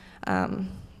is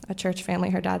a church family.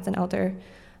 Her dad's an elder.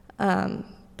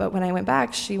 But when I went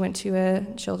back, she went to a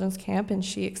children's camp, and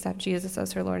she accepted Jesus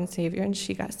as her Lord and Savior, and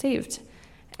she got saved.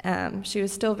 She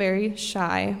was still very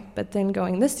shy, but then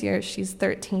going this year, she's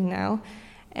 13 now,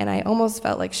 and I almost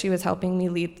felt like she was helping me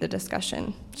lead the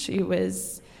discussion. She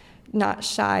was not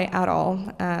shy at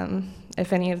all.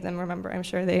 If any of them remember, I'm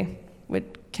sure they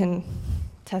can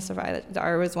testify that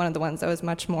Zara was one of the ones that was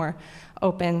much more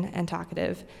open and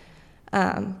talkative.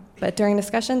 But during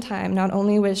discussion time, not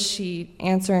only was she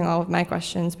answering all of my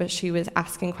questions, but she was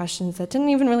asking questions that didn't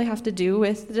even really have to do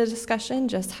with the discussion,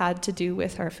 just had to do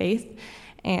with her faith.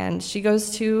 And she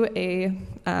goes to a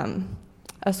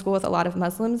school with a lot of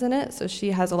Muslims in it, so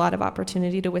she has a lot of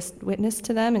opportunity to witness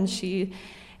to them, and she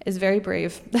is very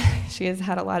brave. She has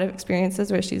had a lot of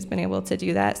experiences where she's been able to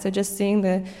do that. So just seeing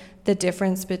the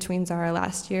difference between Zara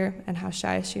last year and how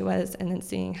shy she was, and then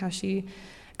seeing how she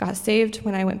got saved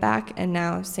when I went back, and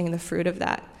now seeing the fruit of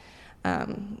that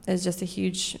is just a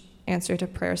huge answer to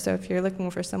prayer. So if you're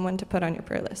looking for someone to put on your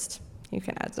prayer list, you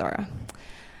can add Zara.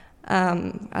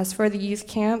 As for the youth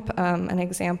camp, an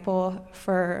example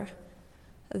for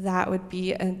that would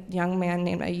be a young man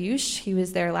named Ayush. He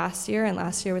was there last year, and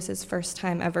last year was his first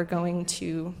time ever going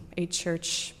to a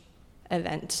church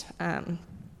event.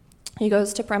 He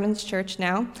goes to Preman's church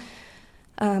now,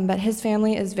 but his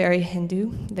family is very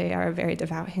Hindu. They are very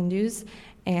devout Hindus,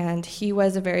 and he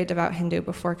was a very devout Hindu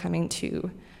before coming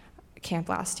to camp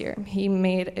last year. He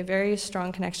made a very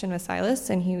strong connection with Silas,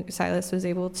 and Silas was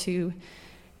able to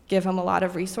give him a lot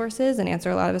of resources and answer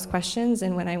a lot of his questions.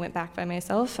 And when I went back by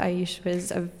myself, Ayush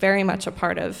was very much a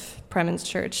part of Preman's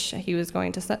church. He was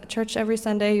going to church every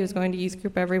Sunday. He was going to youth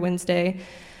group every Wednesday.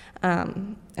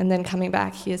 And then coming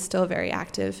back, he is still very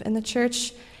active in the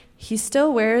church. He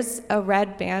still wears a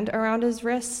red band around his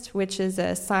wrist, which is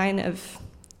a sign of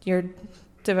your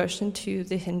devotion to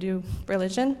the Hindu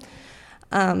religion.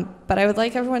 But I would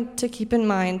like everyone to keep in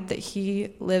mind that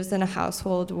he lives in a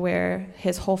household where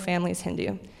his whole family is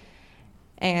Hindu,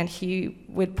 and he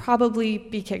would probably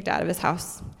be kicked out of his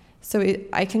house. So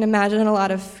I can imagine a lot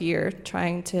of fear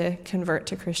trying to convert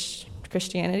to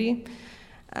Christianity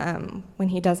when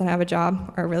he doesn't have a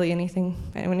job or really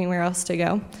anywhere else to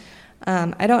go.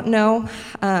 I don't know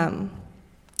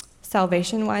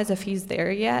salvation-wise if he's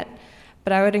there yet,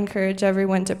 but I would encourage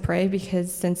everyone to pray,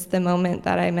 because since the moment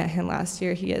that I met him last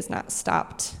year, he has not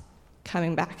stopped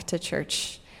coming back to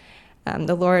church.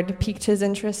 The Lord piqued his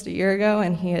interest a year ago,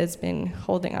 and he has been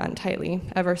holding on tightly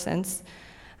ever since.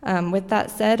 With that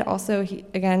said, also,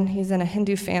 he's in a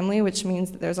Hindu family, which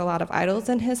means that there's a lot of idols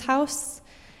in his house,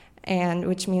 and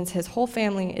which means his whole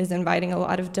family is inviting a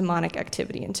lot of demonic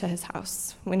activity into his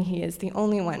house when he is the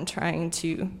only one trying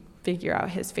to figure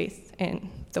out his faith in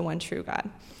the one true God.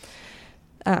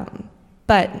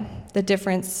 But the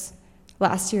difference,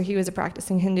 last year he was a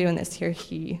practicing Hindu, and this year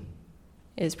he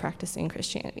is practicing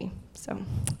Christianity. So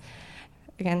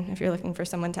again, if you're looking for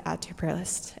someone to add to your prayer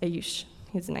list, Ayush,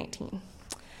 he's 19.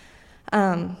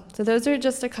 So those are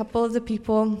just a couple of the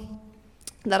people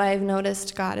that I've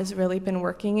noticed God has really been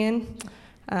working in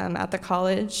at the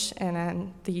college and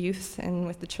at the youth and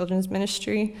with the children's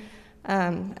ministry.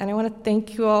 And I want to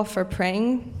thank you all for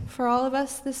praying for all of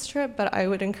us this trip, but I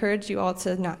would encourage you all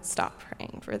to not stop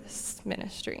praying for this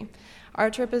ministry.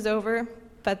 Our trip is over,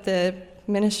 but the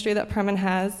ministry that Preman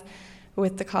has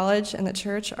with the college and the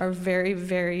church are very,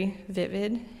 very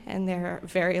vivid, and they're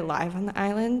very alive on the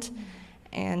island.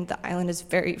 And the island is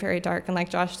very, very dark. And like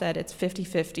Josh said, it's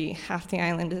 50-50. Half the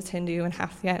island is Hindu and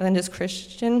half the island is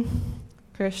Christian,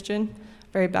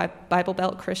 very Bible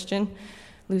Belt Christian,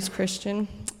 loose Christian.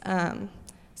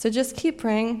 So just keep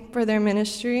praying for their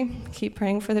ministry. Keep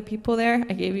praying for the people there.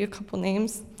 I gave you a couple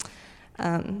names.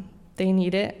 They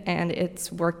need it, and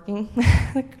it's working.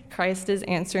 Christ is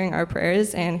answering our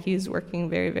prayers, and he's working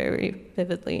very, very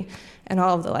vividly in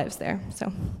all of the lives there.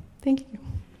 So thank you.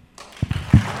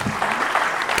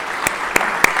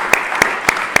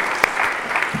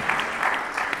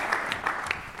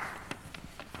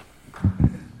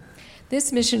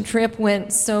 This mission trip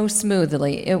went so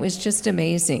smoothly. It was just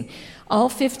amazing. All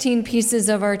 15 pieces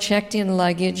of our checked-in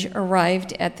luggage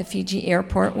arrived at the Fiji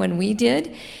airport when we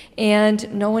did, and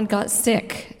no one got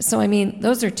sick. So, I mean,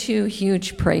 those are two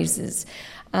huge praises.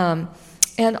 And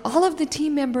all of the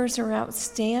team members are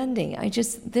outstanding.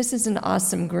 This is an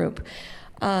awesome group.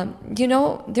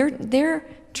 Their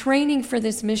training for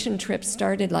this mission trip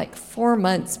started like 4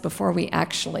 months before we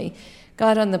actually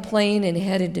got on the plane and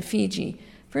headed to Fiji.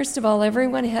 First of all,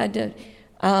 everyone had to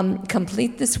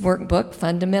complete this workbook,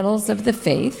 Fundamentals of the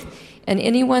Faith, and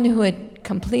anyone who had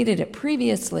completed it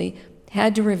previously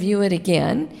had to review it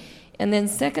again. And then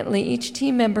secondly, each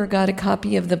team member got a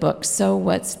copy of the book, So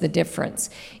What's the Difference?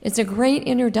 It's a great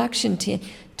introduction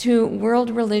to world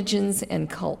religions and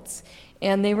cults.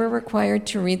 And they were required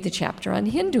to read the chapter on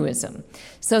Hinduism.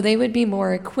 So they would be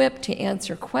more equipped to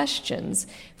answer questions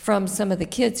from some of the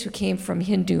kids who came from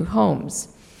Hindu homes.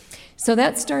 So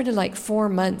that started like 4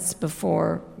 months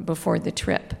before the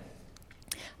trip.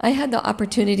 I had the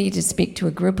opportunity to speak to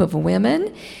a group of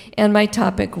women, and my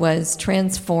topic was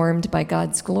Transformed by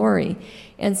God's Glory.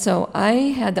 And so I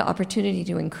had the opportunity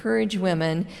to encourage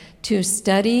women to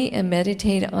study and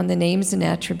meditate on the names and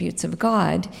attributes of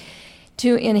God,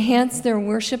 to enhance their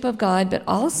worship of God, but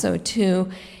also to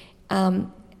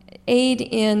aid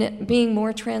in being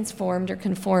more transformed or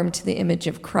conformed to the image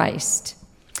of Christ.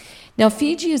 Now,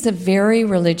 Fiji is a very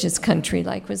religious country.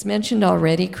 Like was mentioned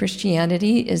already,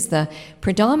 Christianity is the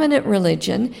predominant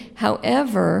religion.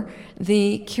 However,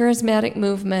 the charismatic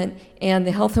movement and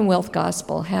the health and wealth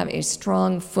gospel have a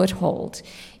strong foothold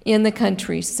in the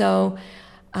country. So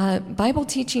Bible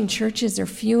teaching churches are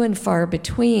few and far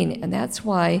between, and that's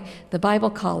why the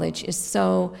Bible College is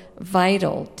so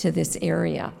vital to this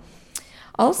area.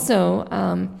 Also,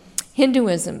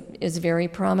 Hinduism is very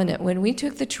prominent. When we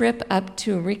took the trip up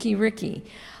to Riki,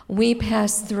 we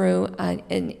passed through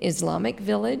an Islamic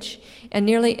village, and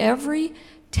nearly every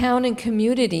town and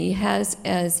community has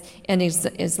as an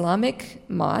Islamic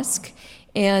mosque,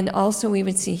 and also we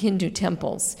would see Hindu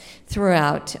temples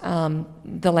throughout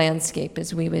the landscape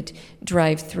as we would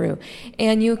drive through.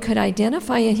 And you could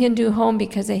identify a Hindu home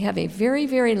because they have a very,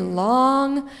 very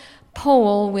long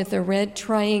pole with a red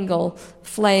triangle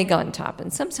flag on top.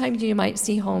 And sometimes you might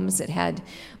see homes that had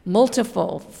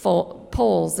multiple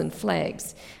poles and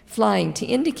flags flying to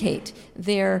indicate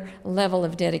their level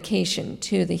of dedication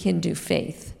to the Hindu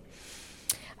faith.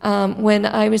 When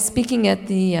I was speaking at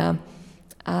the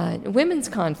women's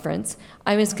conference,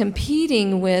 I was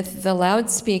competing with the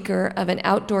loudspeaker of an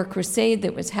outdoor crusade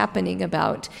that was happening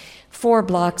about 4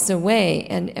 blocks away.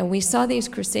 And we saw these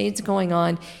crusades going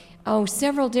on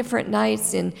several different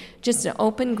nights in just an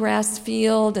open grass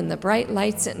field and the bright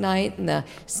lights at night and the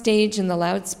stage and the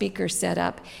loudspeaker set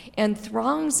up. And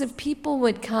throngs of people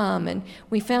would come, and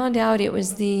we found out it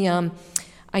was the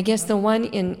one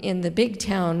in the big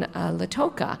town,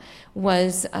 Lautoka,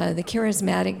 was the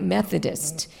Charismatic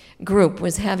Methodist group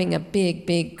was having a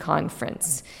big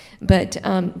conference. But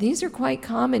these are quite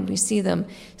common. We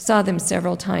saw them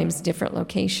several times, different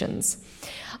locations.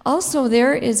 Also,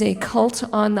 there is a cult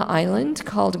on the island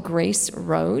called Grace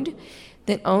Road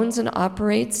that owns and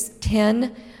operates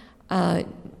 10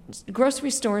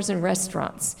 grocery stores and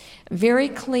restaurants. Very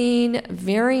clean,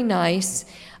 very nice,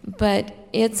 but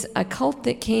it's a cult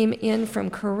that came in from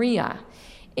Korea.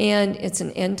 And it's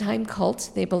an end-time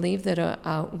cult. They believe that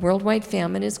a worldwide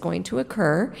famine is going to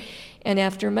occur. And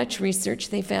after much research,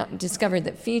 they discovered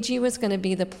that Fiji was going to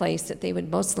be the place that they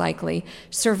would most likely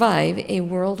survive a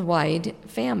worldwide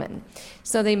famine.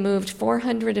 So they moved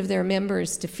 400 of their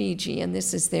members to Fiji, and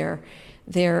this is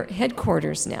their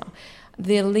headquarters now.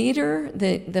 The leader,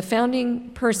 the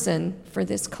founding person for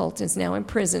this cult is now in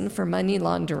prison for money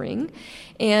laundering,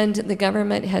 and the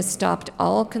government has stopped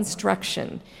all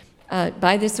construction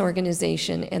by this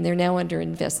organization, and they're now under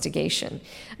investigation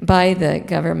by the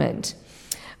government.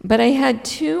 But I had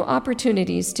 2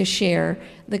 opportunities to share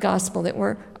the gospel that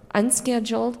were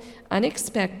unscheduled,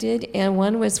 unexpected, and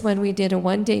one was when we did a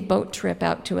one-day boat trip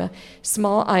out to a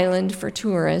small island for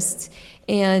tourists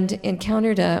and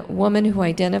encountered a woman who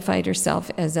identified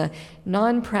herself as a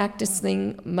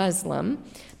non-practicing Muslim,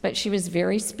 but she was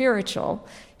very spiritual.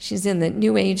 She's in the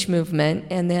New Age movement.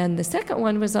 And then the second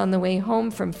one was on the way home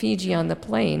from Fiji on the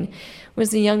plane,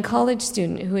 was a young college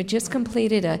student who had just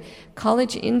completed a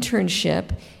college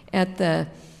internship at the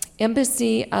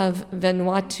Embassy of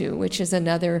Vanuatu, which is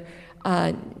another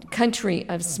country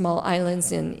of small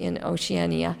islands in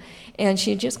Oceania. And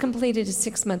she had just completed a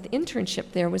 6-month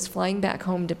internship there, was flying back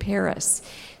home to Paris.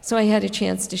 So I had a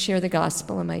chance to share the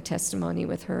gospel and my testimony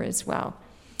with her as well.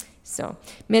 So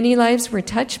many lives were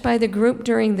touched by the group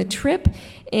during the trip,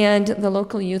 and the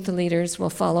local youth leaders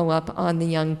will follow up on the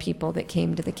young people that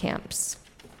came to the camps.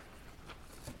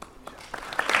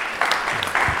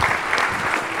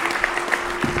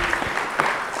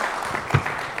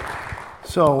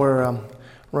 So we're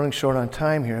running short on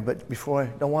time here, but before, I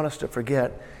don't want us to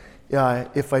forget,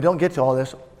 if I don't get to all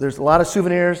this, there's a lot of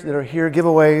souvenirs that are here,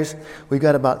 giveaways. We've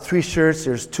got about 3 shirts.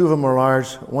 There's 2 of them are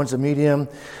large, one's a medium.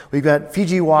 We've got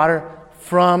Fiji water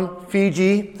from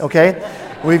Fiji, okay?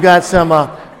 We've got some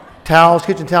towels,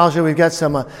 kitchen towels here. We've got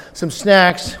some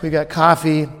snacks. We've got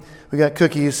coffee. We've got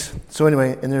cookies. So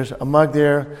anyway, and there's a mug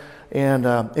there. And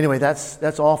anyway,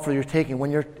 that's all for your taking.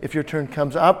 If your turn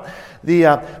comes up,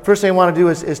 the first thing I want to do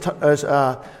is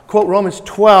quote Romans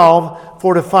 12,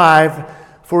 4-5.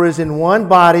 For as in one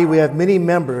body we have many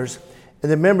members,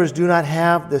 and the members do not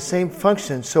have the same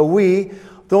function. So we,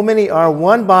 though many, are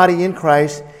one body in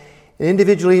Christ, and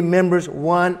individually members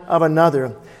one of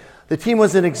another. The team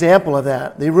was an example of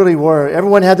that. They really were.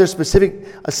 Everyone had their specific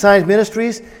assigned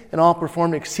ministries, and all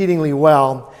performed exceedingly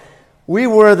well. We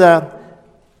 10 were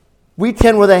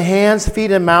the hands,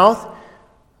 feet, and mouth,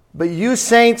 but you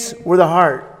saints were the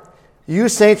heart. You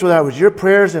saints were the heart. It was your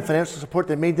prayers and financial support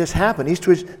that made this happen.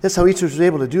 That's how Eastridge was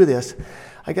able to do this.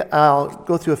 I'll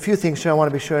go through a few things here I want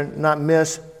to be sure not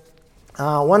miss.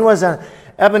 One was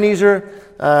Ebenezer.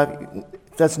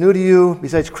 If that's new to you,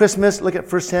 besides Christmas, look at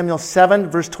 1 Samuel 7,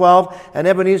 verse 12. And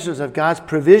Ebenezer is of God's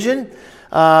provision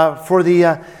for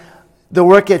the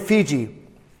work at Fiji.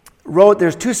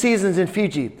 There's 2 seasons in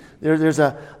Fiji. There's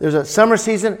a summer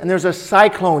season and there's a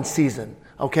cyclone season.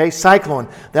 Okay, cyclone.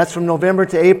 That's from November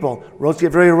to April. Roads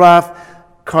get very rough.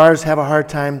 Cars have a hard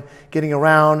time getting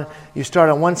around. You start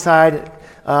on one side,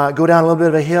 go down a little bit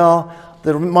of a hill.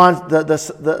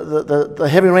 The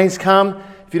heavy rains come.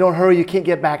 If you don't hurry, you can't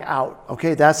get back out.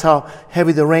 Okay, that's how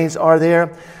heavy the rains are there.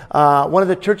 One of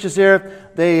the churches there,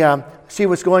 they see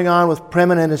what's going on with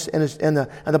Preman and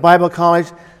the Bible College.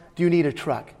 Do you need a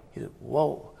truck? He said,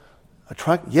 whoa, a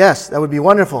truck? Yes, that would be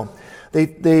wonderful. They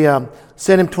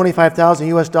sent him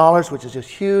 $25,000, which is just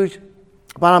huge.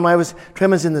 Bottom line was,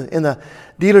 Preman's in the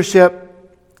dealership.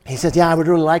 He says, yeah, I would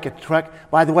really like a truck.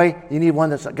 By the way, you need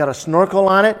one that's got a snorkel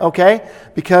on it, okay?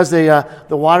 Because the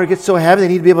water gets so heavy, they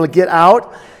need to be able to get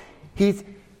out. He's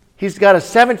got a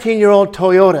 17-year-old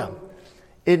Toyota.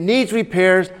 It needs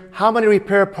repairs. How many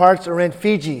repair parts are in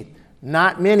Fiji?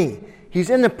 Not many. He's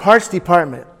in the parts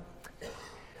department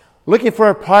looking for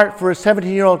a part for a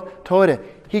 17-year-old Toyota.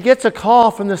 He gets a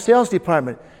call from the sales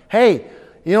department. Hey,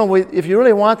 if you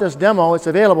really want this demo, it's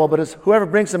available, but it's whoever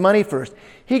brings the money first.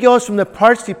 He goes from the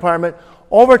parts department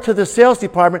over to the sales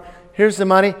department. Here's the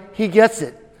money. He gets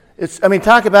it.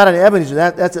 Talk about it in Ebenezer.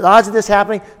 That's the odds of this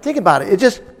happening. Think about it. It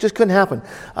just couldn't happen.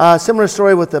 Similar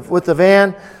story with the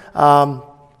van.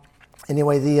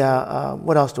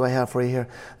 What else do I have for you here?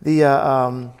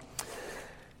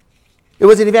 It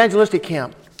was an evangelistic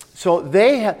camp. So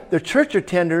the church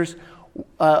attenders,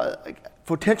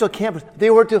 potential campers, they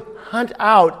were to hunt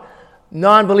out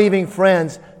non-believing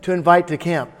friends to invite to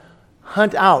camp.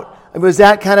 Hunt out. It was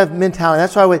that kind of mentality.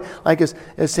 That's why,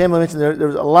 as Samuel mentioned, there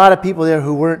was a lot of people there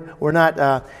who were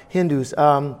not Hindus. It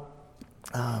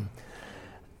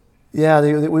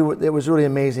was really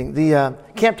amazing. The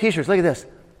camp T-shirts. Look at this.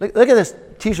 Look at this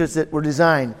T-shirts that were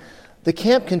designed. The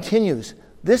camp continues.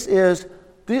 This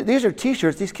These are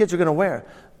T-shirts these kids are going to wear.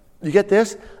 You get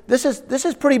this? This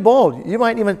is pretty bold. You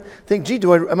might even think, gee,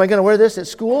 am I going to wear this at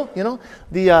school? You know,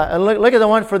 and look at the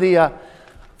one for the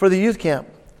youth camp.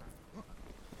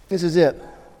 This is it.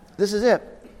 This is it.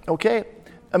 Okay.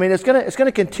 I mean, it's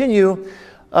gonna continue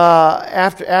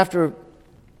after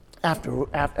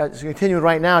it's continuing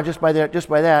right now. Just by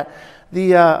that.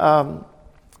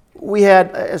 We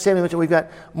had, as Sammy mentioned, we've got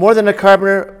More Than a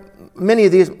Carpenter. Many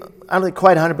of these, I don't think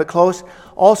quite 100, but close.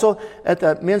 Also, at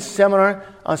the men's seminar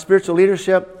on spiritual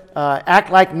leadership,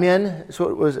 Act Like Men is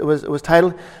what it was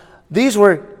titled. These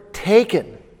were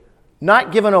taken,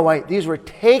 not given away. These were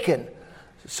taken.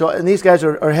 So, and these guys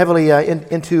are heavily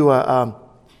into a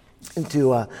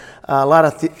lot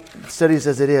of studies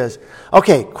as it is.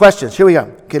 Okay, questions. Here we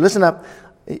go. Okay, listen up.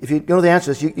 If you know the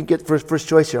answers, you can get first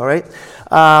choice here. All right.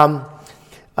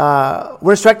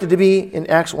 We're instructed to be in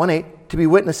Acts 1:8 to be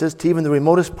witnesses to even the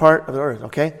remotest part of the earth.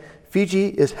 Okay. Fiji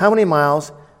is how many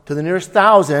miles to the nearest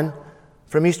 1,000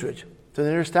 from Eastridge? To the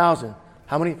nearest 1,000.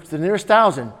 How many to the nearest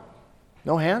 1,000?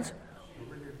 No hands?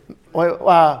 Wait,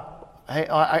 hey,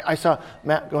 I saw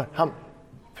Matt go. How?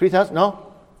 3,000?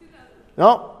 No. 2,000.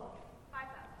 No. 5,000.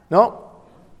 No.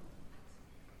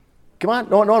 Come on.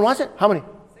 No one wants it. How many?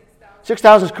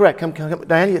 6,000 is correct. Come,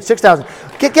 Diane. You get 6,000.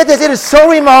 Get this. It is so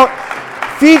remote.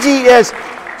 Fiji is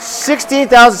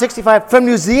 16,065 from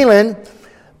New Zealand.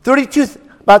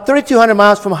 About 3,200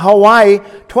 miles from Hawaii,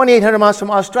 2,800 miles from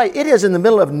Australia. It is in the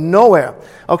middle of nowhere.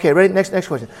 Okay, ready? Next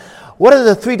question. What are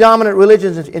the three dominant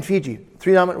religions in Fiji?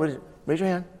 Three dominant religions. Raise your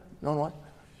hand. No one what?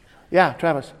 Yeah,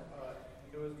 Travis.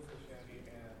 Hinduism, Christianity,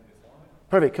 and Islam.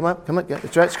 Perfect. Come on. Yeah,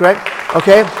 that's correct.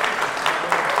 Okay.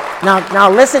 Now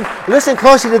listen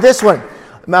closely to this one.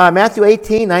 Matthew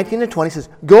 18:19-20 says,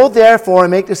 "Go therefore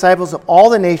and make disciples of all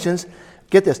the nations."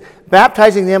 Get this.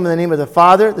 "Baptizing them in the name of the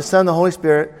Father, the Son, and the Holy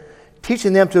Spirit,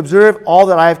 teaching them to observe all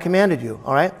that I have commanded you."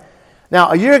 All right? Now,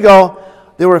 a year ago,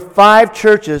 there were 5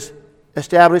 churches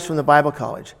established from the Bible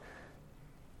College.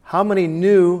 How many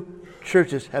new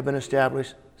churches have been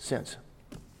established since?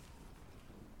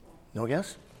 No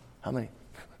guess? How many?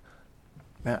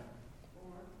 Matt?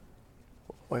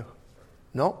 Wait.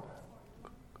 No?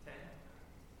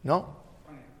 No?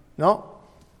 No?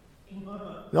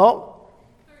 No?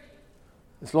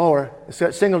 It's lower. It's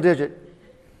a single digit.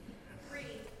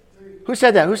 Who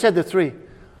said that? Who said the 3?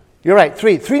 You're right.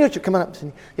 3 new churches. Come on up.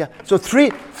 Yeah. So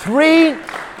three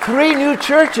new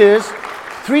churches.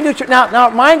 3 new churches. Now,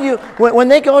 mind you, when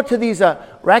they go to these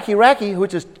Raki,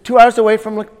 which is 2 hours away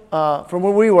from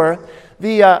where we were,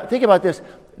 think about this.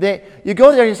 You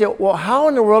go there and you say, well, how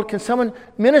in the world can someone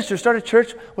start a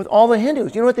church with all the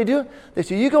Hindus? You know what they do? They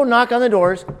say, you go knock on the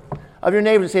doors of your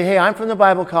neighbors and say, hey, I'm from the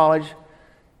Bible College.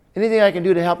 Anything I can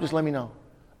do to help, just let me know.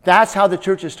 That's how the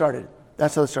church is started.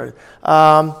 That's how it started.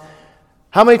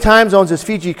 How many time zones is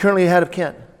Fiji currently ahead of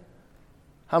Kent?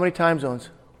 How many time zones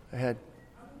ahead?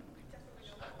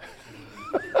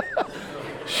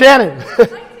 Shannon.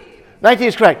 19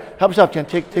 is correct. Help yourself, Ken.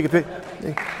 Take a pic.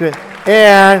 Good.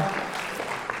 And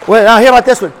well, now hear about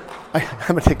this one. I'm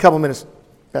going to take a couple minutes.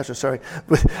 Pastor, sorry.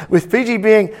 With Fiji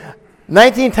being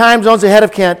 19 time zones ahead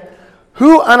of Kent,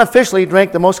 who unofficially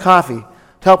drank the most coffee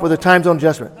to help with the time zone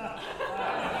adjustment?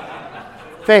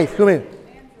 Faith. Who made?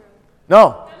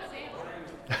 No.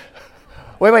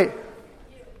 Wait.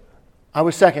 I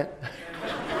was second.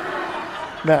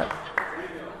 Matt.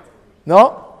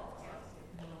 No?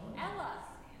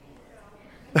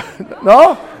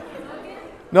 No?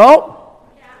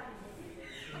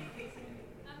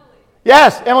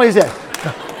 Yes, Emily's it.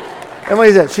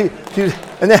 Emily's it. She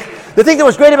and then the thing that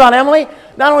was great about Emily,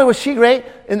 not only was she great,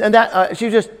 and that she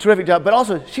was just a terrific job, but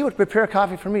also she would prepare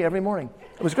coffee for me every morning.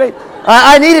 It was great.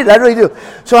 I need it. I really do.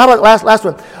 So how about last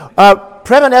one?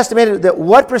 Previn estimated that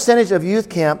what percentage of youth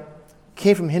camp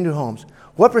came from Hindu homes?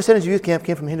 What percentage of youth camp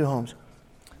came from Hindu homes?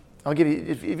 I'll give you,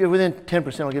 if you're within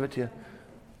 10%, I'll give it to you.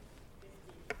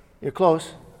 You're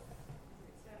close.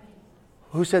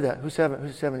 Who said that? Who's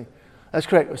 70? That's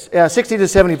correct. 60 to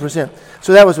 70%.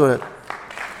 So that was what it.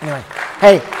 Anyway,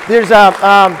 hey, there's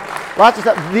lots of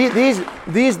stuff.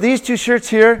 These 2 shirts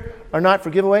here are not for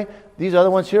giveaway. These other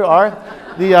ones here are.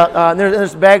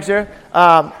 There's bags there.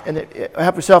 And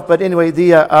help yourself. But anyway,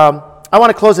 I want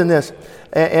to close in this.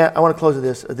 I want to close with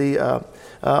this.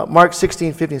 Mark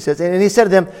 16:15 says, and he said to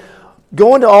them,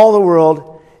 "Go into all the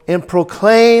world and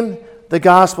proclaim the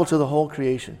gospel to the whole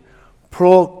creation."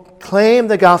 Proclaim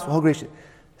the gospel to the whole creation.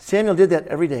 Samuel did that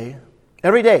every day.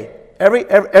 Every day.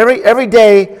 Every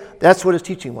day, that's what his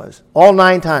teaching was. All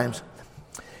 9 times.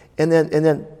 And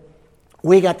then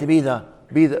we got to be the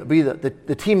be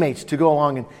the teammates to go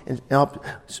along and help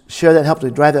share that, and help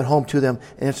to drive that home to them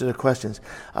and answer their questions.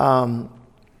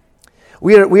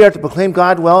 We are to proclaim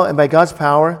God well, and by God's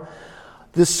power,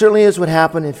 this certainly is what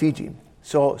happened in Fiji.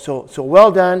 So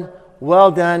well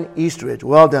done, Eastridge,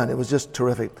 well done. It was just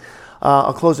terrific.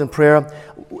 I'll close in prayer.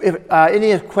 If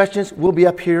any questions, we'll be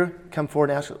up here. Come forward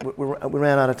and ask. We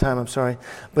ran out of time. I'm sorry,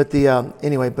 but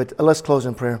let's close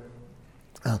in prayer.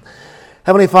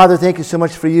 Heavenly Father, thank you so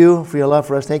much for your love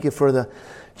for us. Thank you for the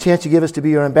chance you give us to be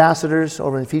your ambassadors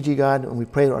over in Fiji, God, and we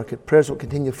pray that our prayers will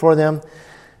continue for them.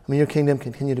 May your kingdom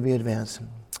continue to be advanced.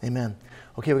 Amen.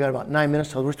 Okay, we got about 9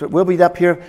 minutes, so we'll be up here.